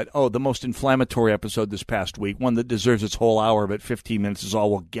wrong, but the most inflammatory episode this past week, one that deserves its whole hour, but 15 minutes is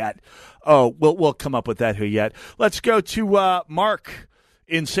all we'll get. We'll come up with that here yet. Let's go to Mark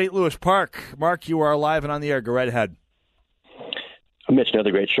in St. Louis Park. Mark, you are live and on the air. Go right ahead. Mitch, another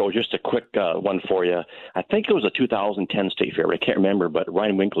great show. Just a quick one for you. I think it was a 2010 State Fair. I can't remember, but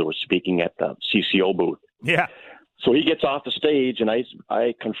Ryan Winkler was speaking at the CCO booth. Yeah. So he gets off the stage, and I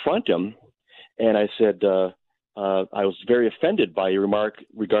confront him, and I said, I was very offended by your remark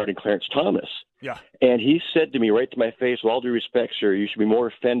regarding Clarence Thomas. Yeah. And he said to me right to my face, with all due respect, sir, you should be more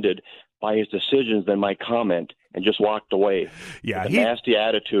offended by his decisions than my comment, and just walked away. Yeah, with a nasty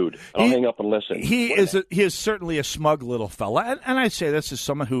attitude. I'll hang up and listen. He is certainly a smug little fella, and I say this as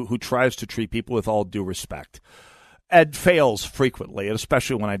someone who tries to treat people with all due respect, and fails frequently, and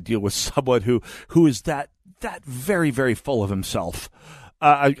especially when I deal with someone who is that very, very full of himself.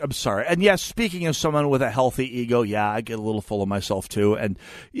 I'm sorry. And yes, speaking of someone with a healthy ego, I get a little full of myself too. And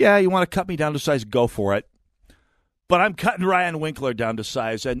you want to cut me down to size, go for it. But I'm cutting Ryan Winkler down to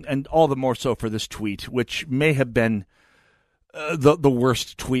size, and all the more so for this tweet, which may have been the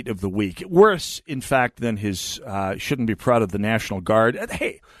worst tweet of the week. Worse, in fact, than his shouldn't be proud of the National Guard. And,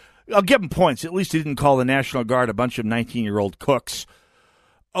 hey, I'll give him points. At least he didn't call the National Guard a bunch of 19-year-old cooks,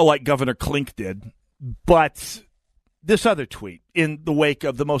 like Governor Klink did. But this other tweet, in the wake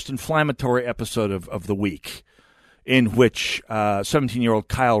of the most inflammatory episode of the week, in which 17-year-old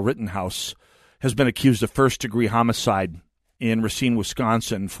Kyle Rittenhouse has been accused of first-degree homicide in Racine,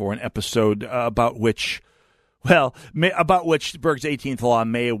 Wisconsin, for an episode about which Berg's 18th Law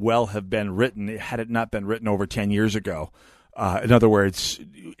may well have been written, had it not been written over 10 years ago. In other words,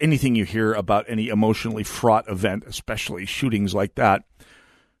 anything you hear about any emotionally fraught event, especially shootings like that,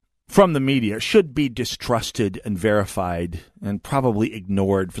 from the media should be distrusted and verified and probably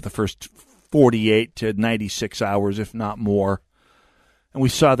ignored for the first 48 to 96 hours, if not more. And we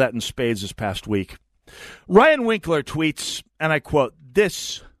saw that in spades this past week. Ryan Winkler tweets, and I quote,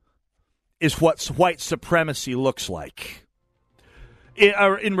 "This is what white supremacy looks like."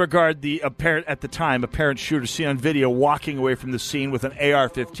 In regard the apparent, at the time, apparent shooter seen on video walking away from the scene with an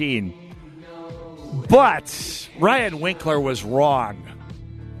AR-15. But Ryan Winkler was wrong.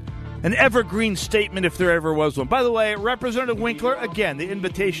 An evergreen statement if there ever was one. By the way, Representative Winkler, again, the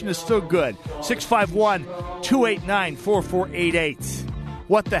invitation is still good. 651-289-4488.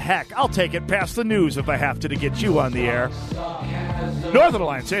 What the heck? I'll take it past the news if I have to get you on the air. Northern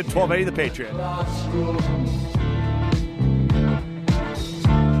Alliance, AM 1280, The Patriot.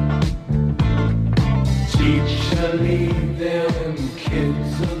 Teacher, leave them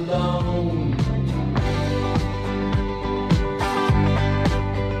kids alone.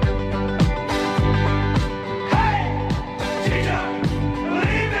 Hey! Teacher,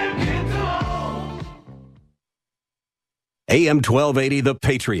 leave them kids alone. AM 1280, The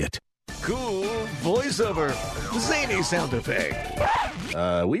Patriot. Cool voiceover. Zany sound effect.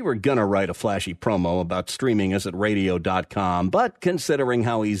 We were going to write a flashy promo about streaming us at radio.com, but considering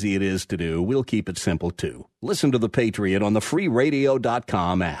how easy it is to do, we'll keep it simple, too. Listen to The Patriot on the free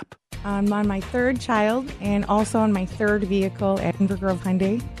radio.com app. I'm on my third child and also on my third vehicle at Inver Grove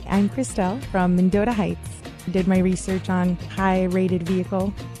Hyundai. I'm Christelle from Mendota Heights. I did my research on high-rated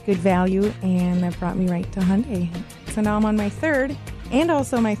vehicle, good value, and that brought me right to Hyundai. So now I'm on my third and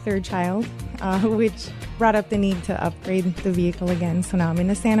also my third child, which brought up the need to upgrade the vehicle again. So now I'm in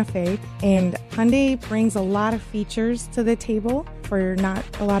a Santa Fe, and Hyundai brings a lot of features to the table for not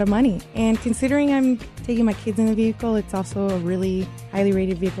a lot of money. And considering I'm taking my kids in the vehicle, it's also a really highly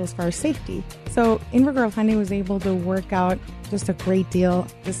rated vehicle as far as safety. So Inver Grove Hyundai was able to work out just a great deal.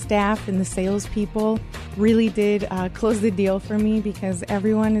 The staff and the salespeople really did close the deal for me because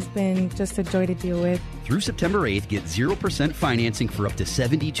everyone has been just a joy to deal with. Through September 8th, get 0% financing for up to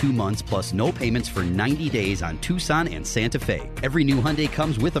 72 months plus no payments for 90 days on Tucson and Santa Fe. Every new Hyundai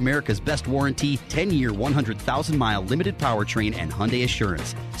comes with America's best warranty, 10-year, 100,000-mile limited powertrain, and Hyundai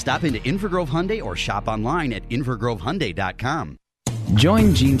Assurance. Stop into Inver Grove Hyundai or shop online at invergrovehyundai.com.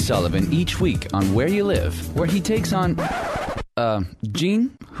 Join Gene Sullivan each week on Where You Live, where he takes on...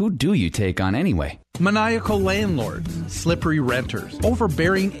 Gene, who do you take on anyway? Maniacal landlords, slippery renters,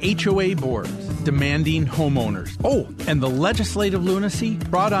 overbearing HOA boards, demanding homeowners. Oh, and the legislative lunacy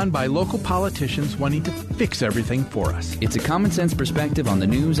brought on by local politicians wanting to fix everything for us. It's a common-sense perspective on the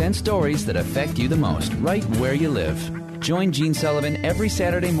news and stories that affect you the most, right where you live. Join Gene Sullivan every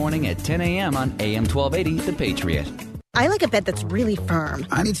Saturday morning at 10 a.m. on AM 1280, The Patriot. I like a bed that's really firm.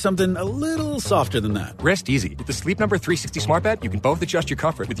 I need something a little softer than that. Rest easy. With the Sleep Number 360 smart bed, you can both adjust your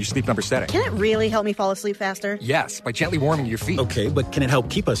comfort with your Sleep Number setting. Can it really help me fall asleep faster? Yes, by gently warming your feet. Okay, but can it help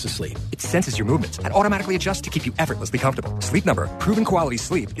keep us asleep? It senses your movements and automatically adjusts to keep you effortlessly comfortable. Sleep Number, proven quality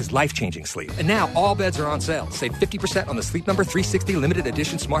sleep is life-changing sleep. And now all beds are on sale. Save 50% on the Sleep Number 360 limited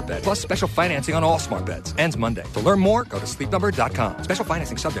edition smart bed, plus special financing on all smart beds. Ends Monday. To learn more, go to sleepnumber.com. Special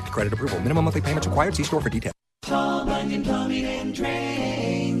financing subject to credit approval. Minimum monthly payments required. See store for details. Paul Bunyan Plumbing and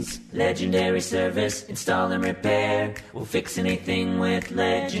Drains. Legendary service, install and repair. We'll fix anything with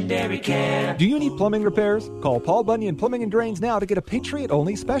legendary care. Do you need plumbing repairs? Call Paul Bunyan Plumbing and Drains now to get a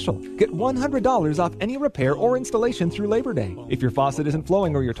Patriot-only special. Get $100 off any repair or installation through Labor Day. If your faucet isn't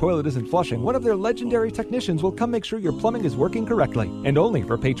flowing or your toilet isn't flushing, one of their legendary technicians will come make sure your plumbing is working correctly. And only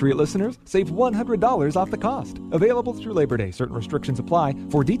for Patriot listeners, save $100 off the cost. Available through Labor Day. Certain restrictions apply.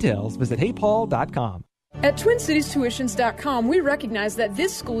 For details, visit heypaul.com. At TwinCitiesTuitions.com, we recognize that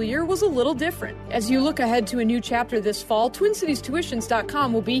this school year was a little different. As you look ahead to a new chapter this fall,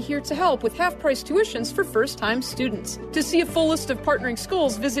 TwinCitiesTuitions.com will be here to help with half-price tuitions for first-time students. To see a full list of partnering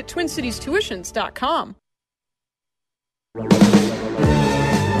schools, visit TwinCitiesTuitions.com.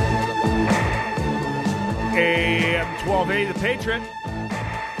 AM 1280, The Patriot.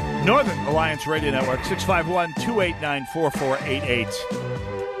 Northern Alliance Radio Network, 651-289-4488.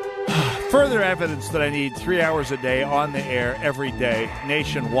 Further evidence that I need 3 hours a day on the air every day,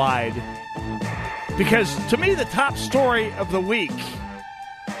 nationwide. Because to me, the top story of the week,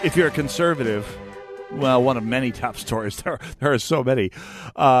 if you're a conservative, well, one of many top stories, there are so many,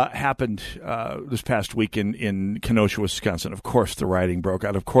 happened this past week in Kenosha, Wisconsin. Of course, the rioting broke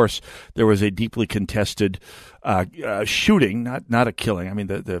out. Of course, there was a deeply contested shooting, not a killing. I mean,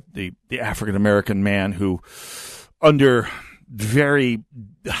 the African-American man who, under very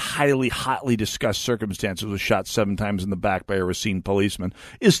hotly discussed circumstances, was shot 7 times in the back by a Racine policeman,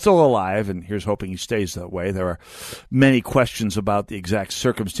 is still alive, and here's hoping he stays that way. There are many questions about the exact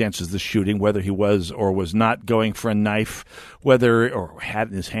circumstances of the shooting, whether he was or was not going for a knife, or had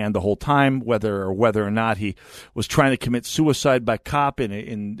it in his hand the whole time, whether or not he was trying to commit suicide by cop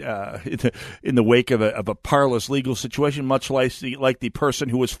in the wake of a parlous legal situation, much like the person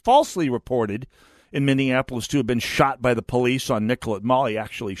who was falsely reported in Minneapolis to have been shot by the police on Nicollet Mall. He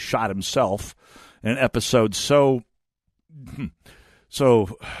actually shot himself in an episode so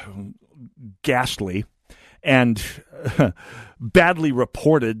ghastly and badly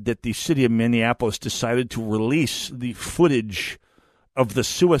reported that the city of Minneapolis decided to release the footage of the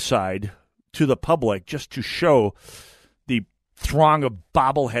suicide to the public just to show the throng of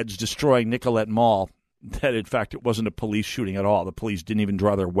bobbleheads destroying Nicollet Mall that, in fact, it wasn't a police shooting at all. The police didn't even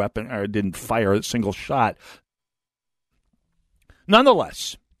draw their weapon or didn't fire a single shot.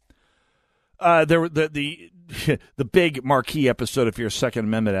 Nonetheless, the big marquee episode, if you're a Second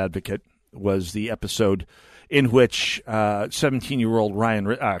Amendment advocate, was the episode in which 17-year-old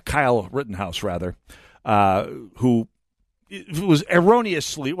Kyle Rittenhouse, who was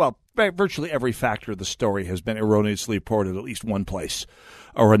erroneously, virtually every factor of the story has been erroneously reported at least one place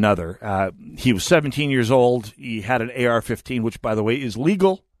or another. He was 17 years old. He had an AR-15, which, by the way, is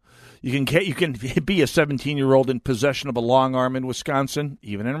legal. You can be a 17-year-old in possession of a long arm in Wisconsin,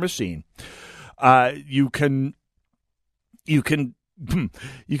 even in Racine. You can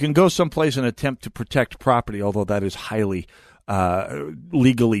go someplace and attempt to protect property, although that is highly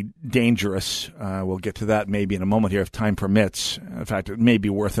legally dangerous. We'll get to that maybe in a moment here if time permits. In fact, it may be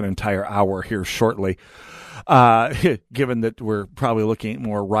worth an entire hour here shortly, given that we're probably looking at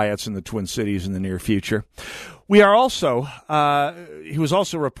more riots in the Twin Cities in the near future. We are also, he was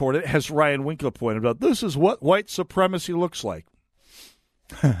also reported, as Ryan Winkler pointed out, this is what white supremacy looks like.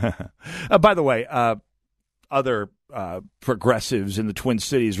 By the way, other progressives in the Twin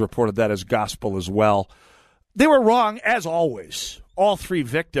Cities reported that as gospel as well. They were wrong, as always. All 3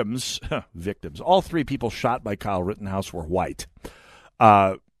 all 3 people shot by Kyle Rittenhouse were white.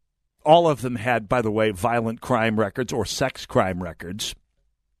 All of them had, by the way, violent crime records or sex crime records.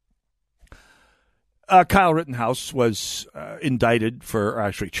 Kyle Rittenhouse was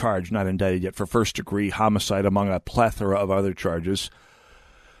charged, not indicted yet, for first-degree homicide, among a plethora of other charges.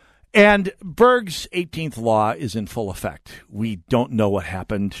 And Berg's 18th law is in full effect. We don't know what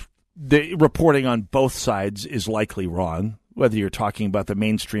happened. The reporting on both sides is likely wrong, whether you're talking about the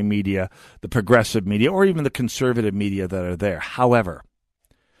mainstream media, the progressive media, or even the conservative media that are there. However,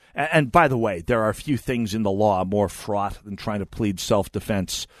 and by the way, there are a few things in the law more fraught than trying to plead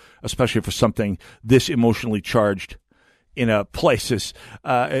self-defense, especially for something this emotionally charged in a place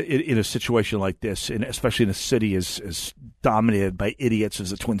in a situation like this, and especially in a city as dominated by idiots as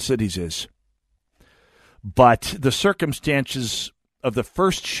the Twin Cities is. But the circumstances of the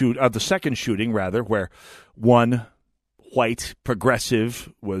second shooting, where one white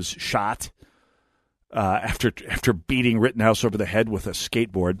progressive was shot after beating Rittenhouse over the head with a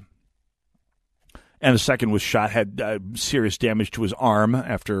skateboard, and the second was shot, had serious damage to his arm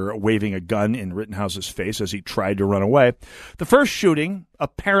after waving a gun in Rittenhouse's face as he tried to run away. The first shooting,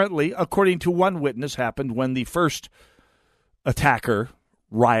 apparently, according to one witness, happened when the first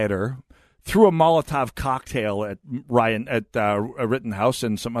rioter, threw a Molotov cocktail at Rittenhouse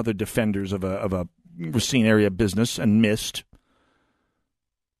and some other defenders of a Racine area business and missed.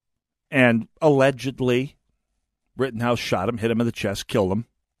 And allegedly, Rittenhouse shot him, hit him in the chest, killed him.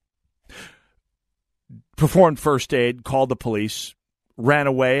 Performed first aid, called the police, ran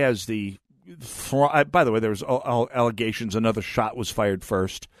away as by the way, there was allegations another shot was fired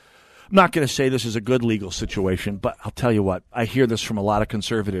first. I'm not going to say this is a good legal situation, but I'll tell you what, I hear this from a lot of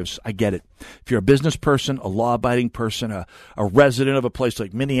conservatives. I get it. If you're a business person, a law-abiding person, a resident of a place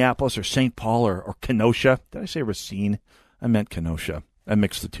like Minneapolis or St. Paul or Kenosha, did I say Racine? I meant Kenosha. I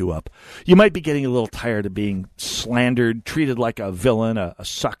mixed the two up. You might be getting a little tired of being slandered, treated like a villain, a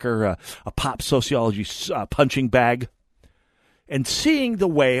sucker, a pop sociology punching bag, and seeing the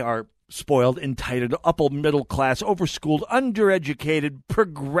way our spoiled, entitled, upper-middle-class, overschooled, undereducated,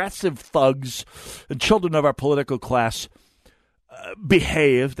 progressive thugs and children of our political class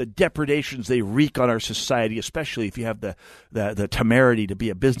behave, the depredations they wreak on our society, especially if you have the temerity to be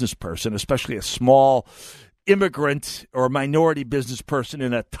a business person, especially a small immigrant or minority business person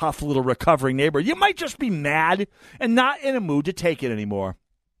in a tough little recovering neighborhood. You might just be mad and not in a mood to take it anymore.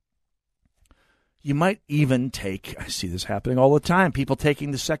 You might even I see this happening all the time, people taking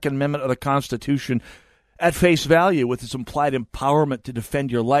the Second Amendment of the Constitution at face value with its implied empowerment to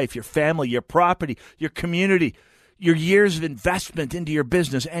defend your life, your family, your property, your community, your years of investment into your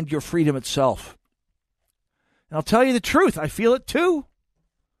business and your freedom itself. And I'll tell you the truth, I feel it too.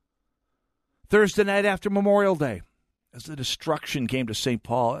 Thursday night after Memorial Day, as the destruction came to St.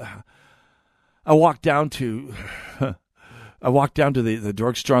 Paul, I walked down to the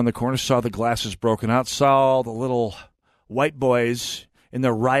drugstore on the corner, saw the glasses broken out, saw the little white boys in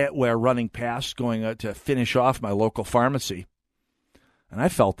their riot wear running past, going to finish off my local pharmacy. And I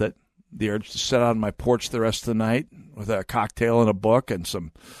felt it, the urge to sit on my porch the rest of the night with a cocktail and a book and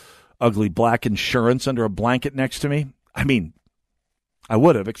some ugly black insurance under a blanket next to me. I mean, I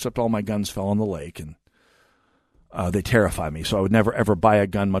would have, except all my guns fell in the lake, and they terrify me, so I would never, ever buy a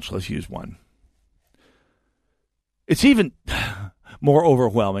gun, much less use one. It's even more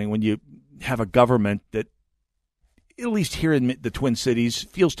overwhelming when you have a government that, at least here in the Twin Cities,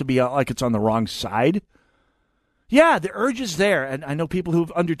 feels to be like it's on the wrong side. Yeah, the urge is there, and I know people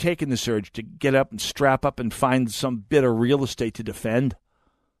who've undertaken this urge to get up and strap up and find some bit of real estate to defend.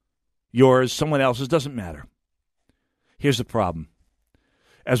 Yours, someone else's, doesn't matter. Here's the problem.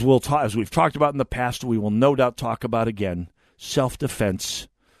 As we've talked about in the past, we will no doubt talk about again, self-defense.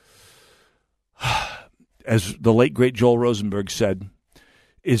 As the late, great Joel Rosenberg said,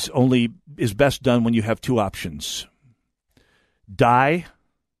 is best done when you have two options. Die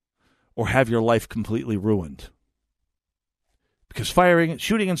or have your life completely ruined. Because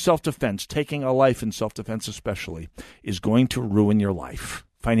shooting in self-defense, taking a life in self-defense especially, is going to ruin your life.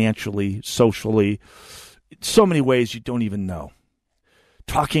 Financially, socially, in so many ways you don't even know.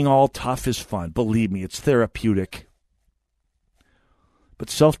 Talking all tough is fun. Believe me, it's therapeutic.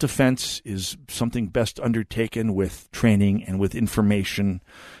 But self-defense is something best undertaken with training and with information,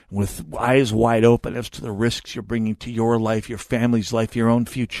 with eyes wide open as to the risks you're bringing to your life, your family's life, your own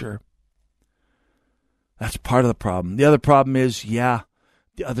future. That's part of the problem. The other problem is, the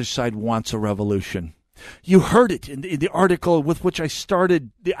other side wants a revolution. You heard it in the article with which I started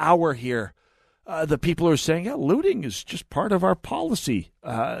the hour here. The people are saying, looting is just part of our policy.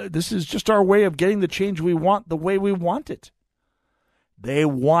 This is just our way of getting the change we want the way we want it. They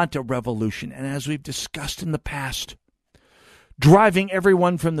want a revolution. And as we've discussed in the past, driving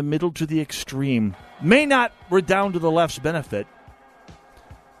everyone from the middle to the extreme may not redound to the left's benefit,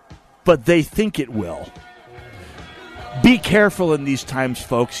 but they think it will. Be careful in these times,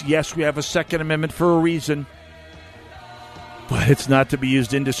 folks. Yes, we have a Second Amendment for a reason, but it's not to be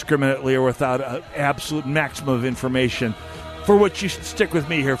used indiscriminately or without an absolute maximum of information, for which you should stick with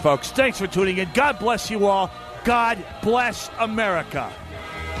me here, folks. Thanks for tuning in. God bless you all. God bless America.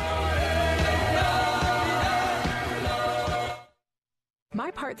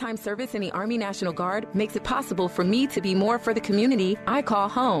 My part-time service in the Army National Guard makes it possible for me to be more for the community I call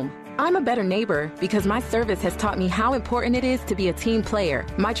home. I'm a better neighbor because my service has taught me how important it is to be a team player.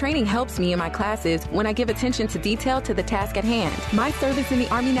 My training helps me in my classes when I give attention to detail to the task at hand. My service in the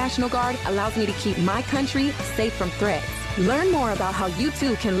Army National Guard allows me to keep my country safe from threats. Learn more about how you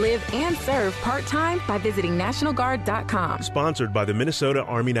too can live and serve part-time by visiting NationalGuard.com. Sponsored by the Minnesota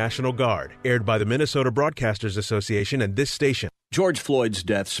Army National Guard. Aired by the Minnesota Broadcasters Association and this station. George Floyd's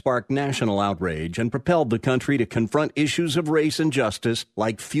death sparked national outrage and propelled the country to confront issues of race and justice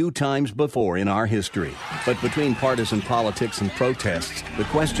like few times before in our history. But between partisan politics and protests, the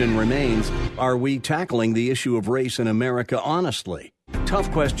question remains, are we tackling the issue of race in America honestly?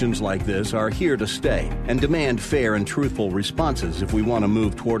 Tough questions like this are here to stay and demand fair and truthful responses if we want to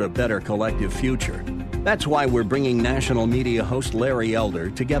move toward a better collective future. That's why we're bringing national media host Larry Elder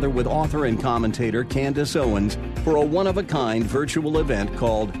together with author and commentator Candace Owens for a one-of-a-kind virtual event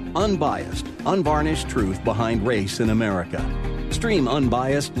called Unbiased, Unvarnished Truth Behind Race in America. Stream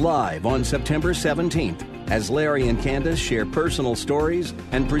Unbiased live on September 17th as Larry and Candace share personal stories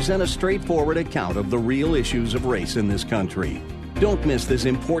and present a straightforward account of the real issues of race in this country. Don't miss this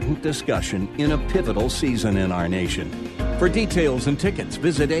important discussion in a pivotal season in our nation. For details and tickets,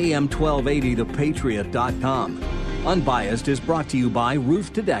 visit am1280thepatriot.com. Unbiased is brought to you by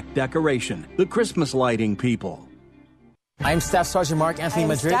Roof to Deck Decoration, the Christmas lighting people. I'm Staff Sergeant Mark Anthony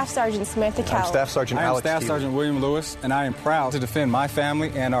Madrid. Staff Sergeant Samantha Cowell. I'm Staff Sergeant Alex Staff Sergeant William Lewis, and I am proud to defend my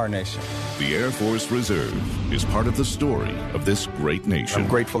family and our nation. The Air Force Reserve is part of the story of this great nation. I'm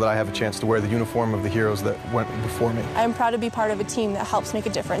grateful that I have a chance to wear the uniform of the heroes that went before me. I am proud to be part of a team that helps make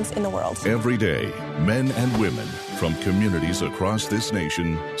a difference in the world. Every day, men and women from communities across this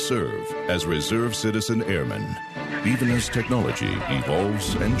nation serve as reserve citizen airmen. Even as technology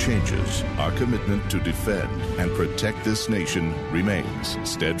evolves and changes, our commitment to defend and protect this nation remains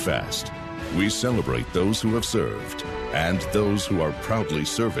steadfast. We celebrate those who have served and those who are proudly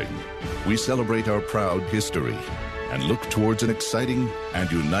serving. We celebrate our proud history and look towards an exciting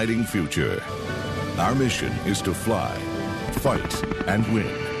and uniting future. Our mission is to fly, fight, and win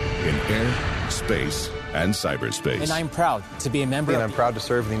in air, space, and cyberspace. And I'm proud to be a member. And I'm proud to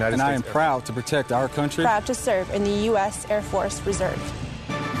serve in the United States. And I am proud to protect our country. Proud to serve in the U.S. Air Force Reserve.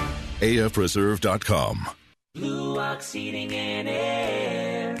 AFReserve.com. Blue Ox Heating and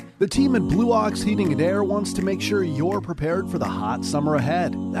Air. The team at Blue Ox Heating and Air wants to make sure you're prepared for the hot summer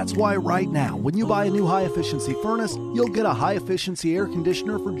ahead. That's why right now, when you buy a new high-efficiency furnace, you'll get a high-efficiency air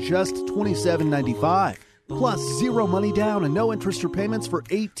conditioner for just $27.95. Plus, zero money down and no interest or payments for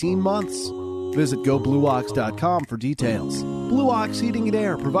 18 months. Visit GoBlueOx.com for details. Blue Ox Heating and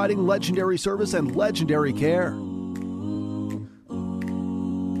Air, providing legendary service and legendary care.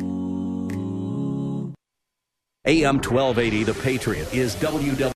 AM 1280, The Patriot, is WW.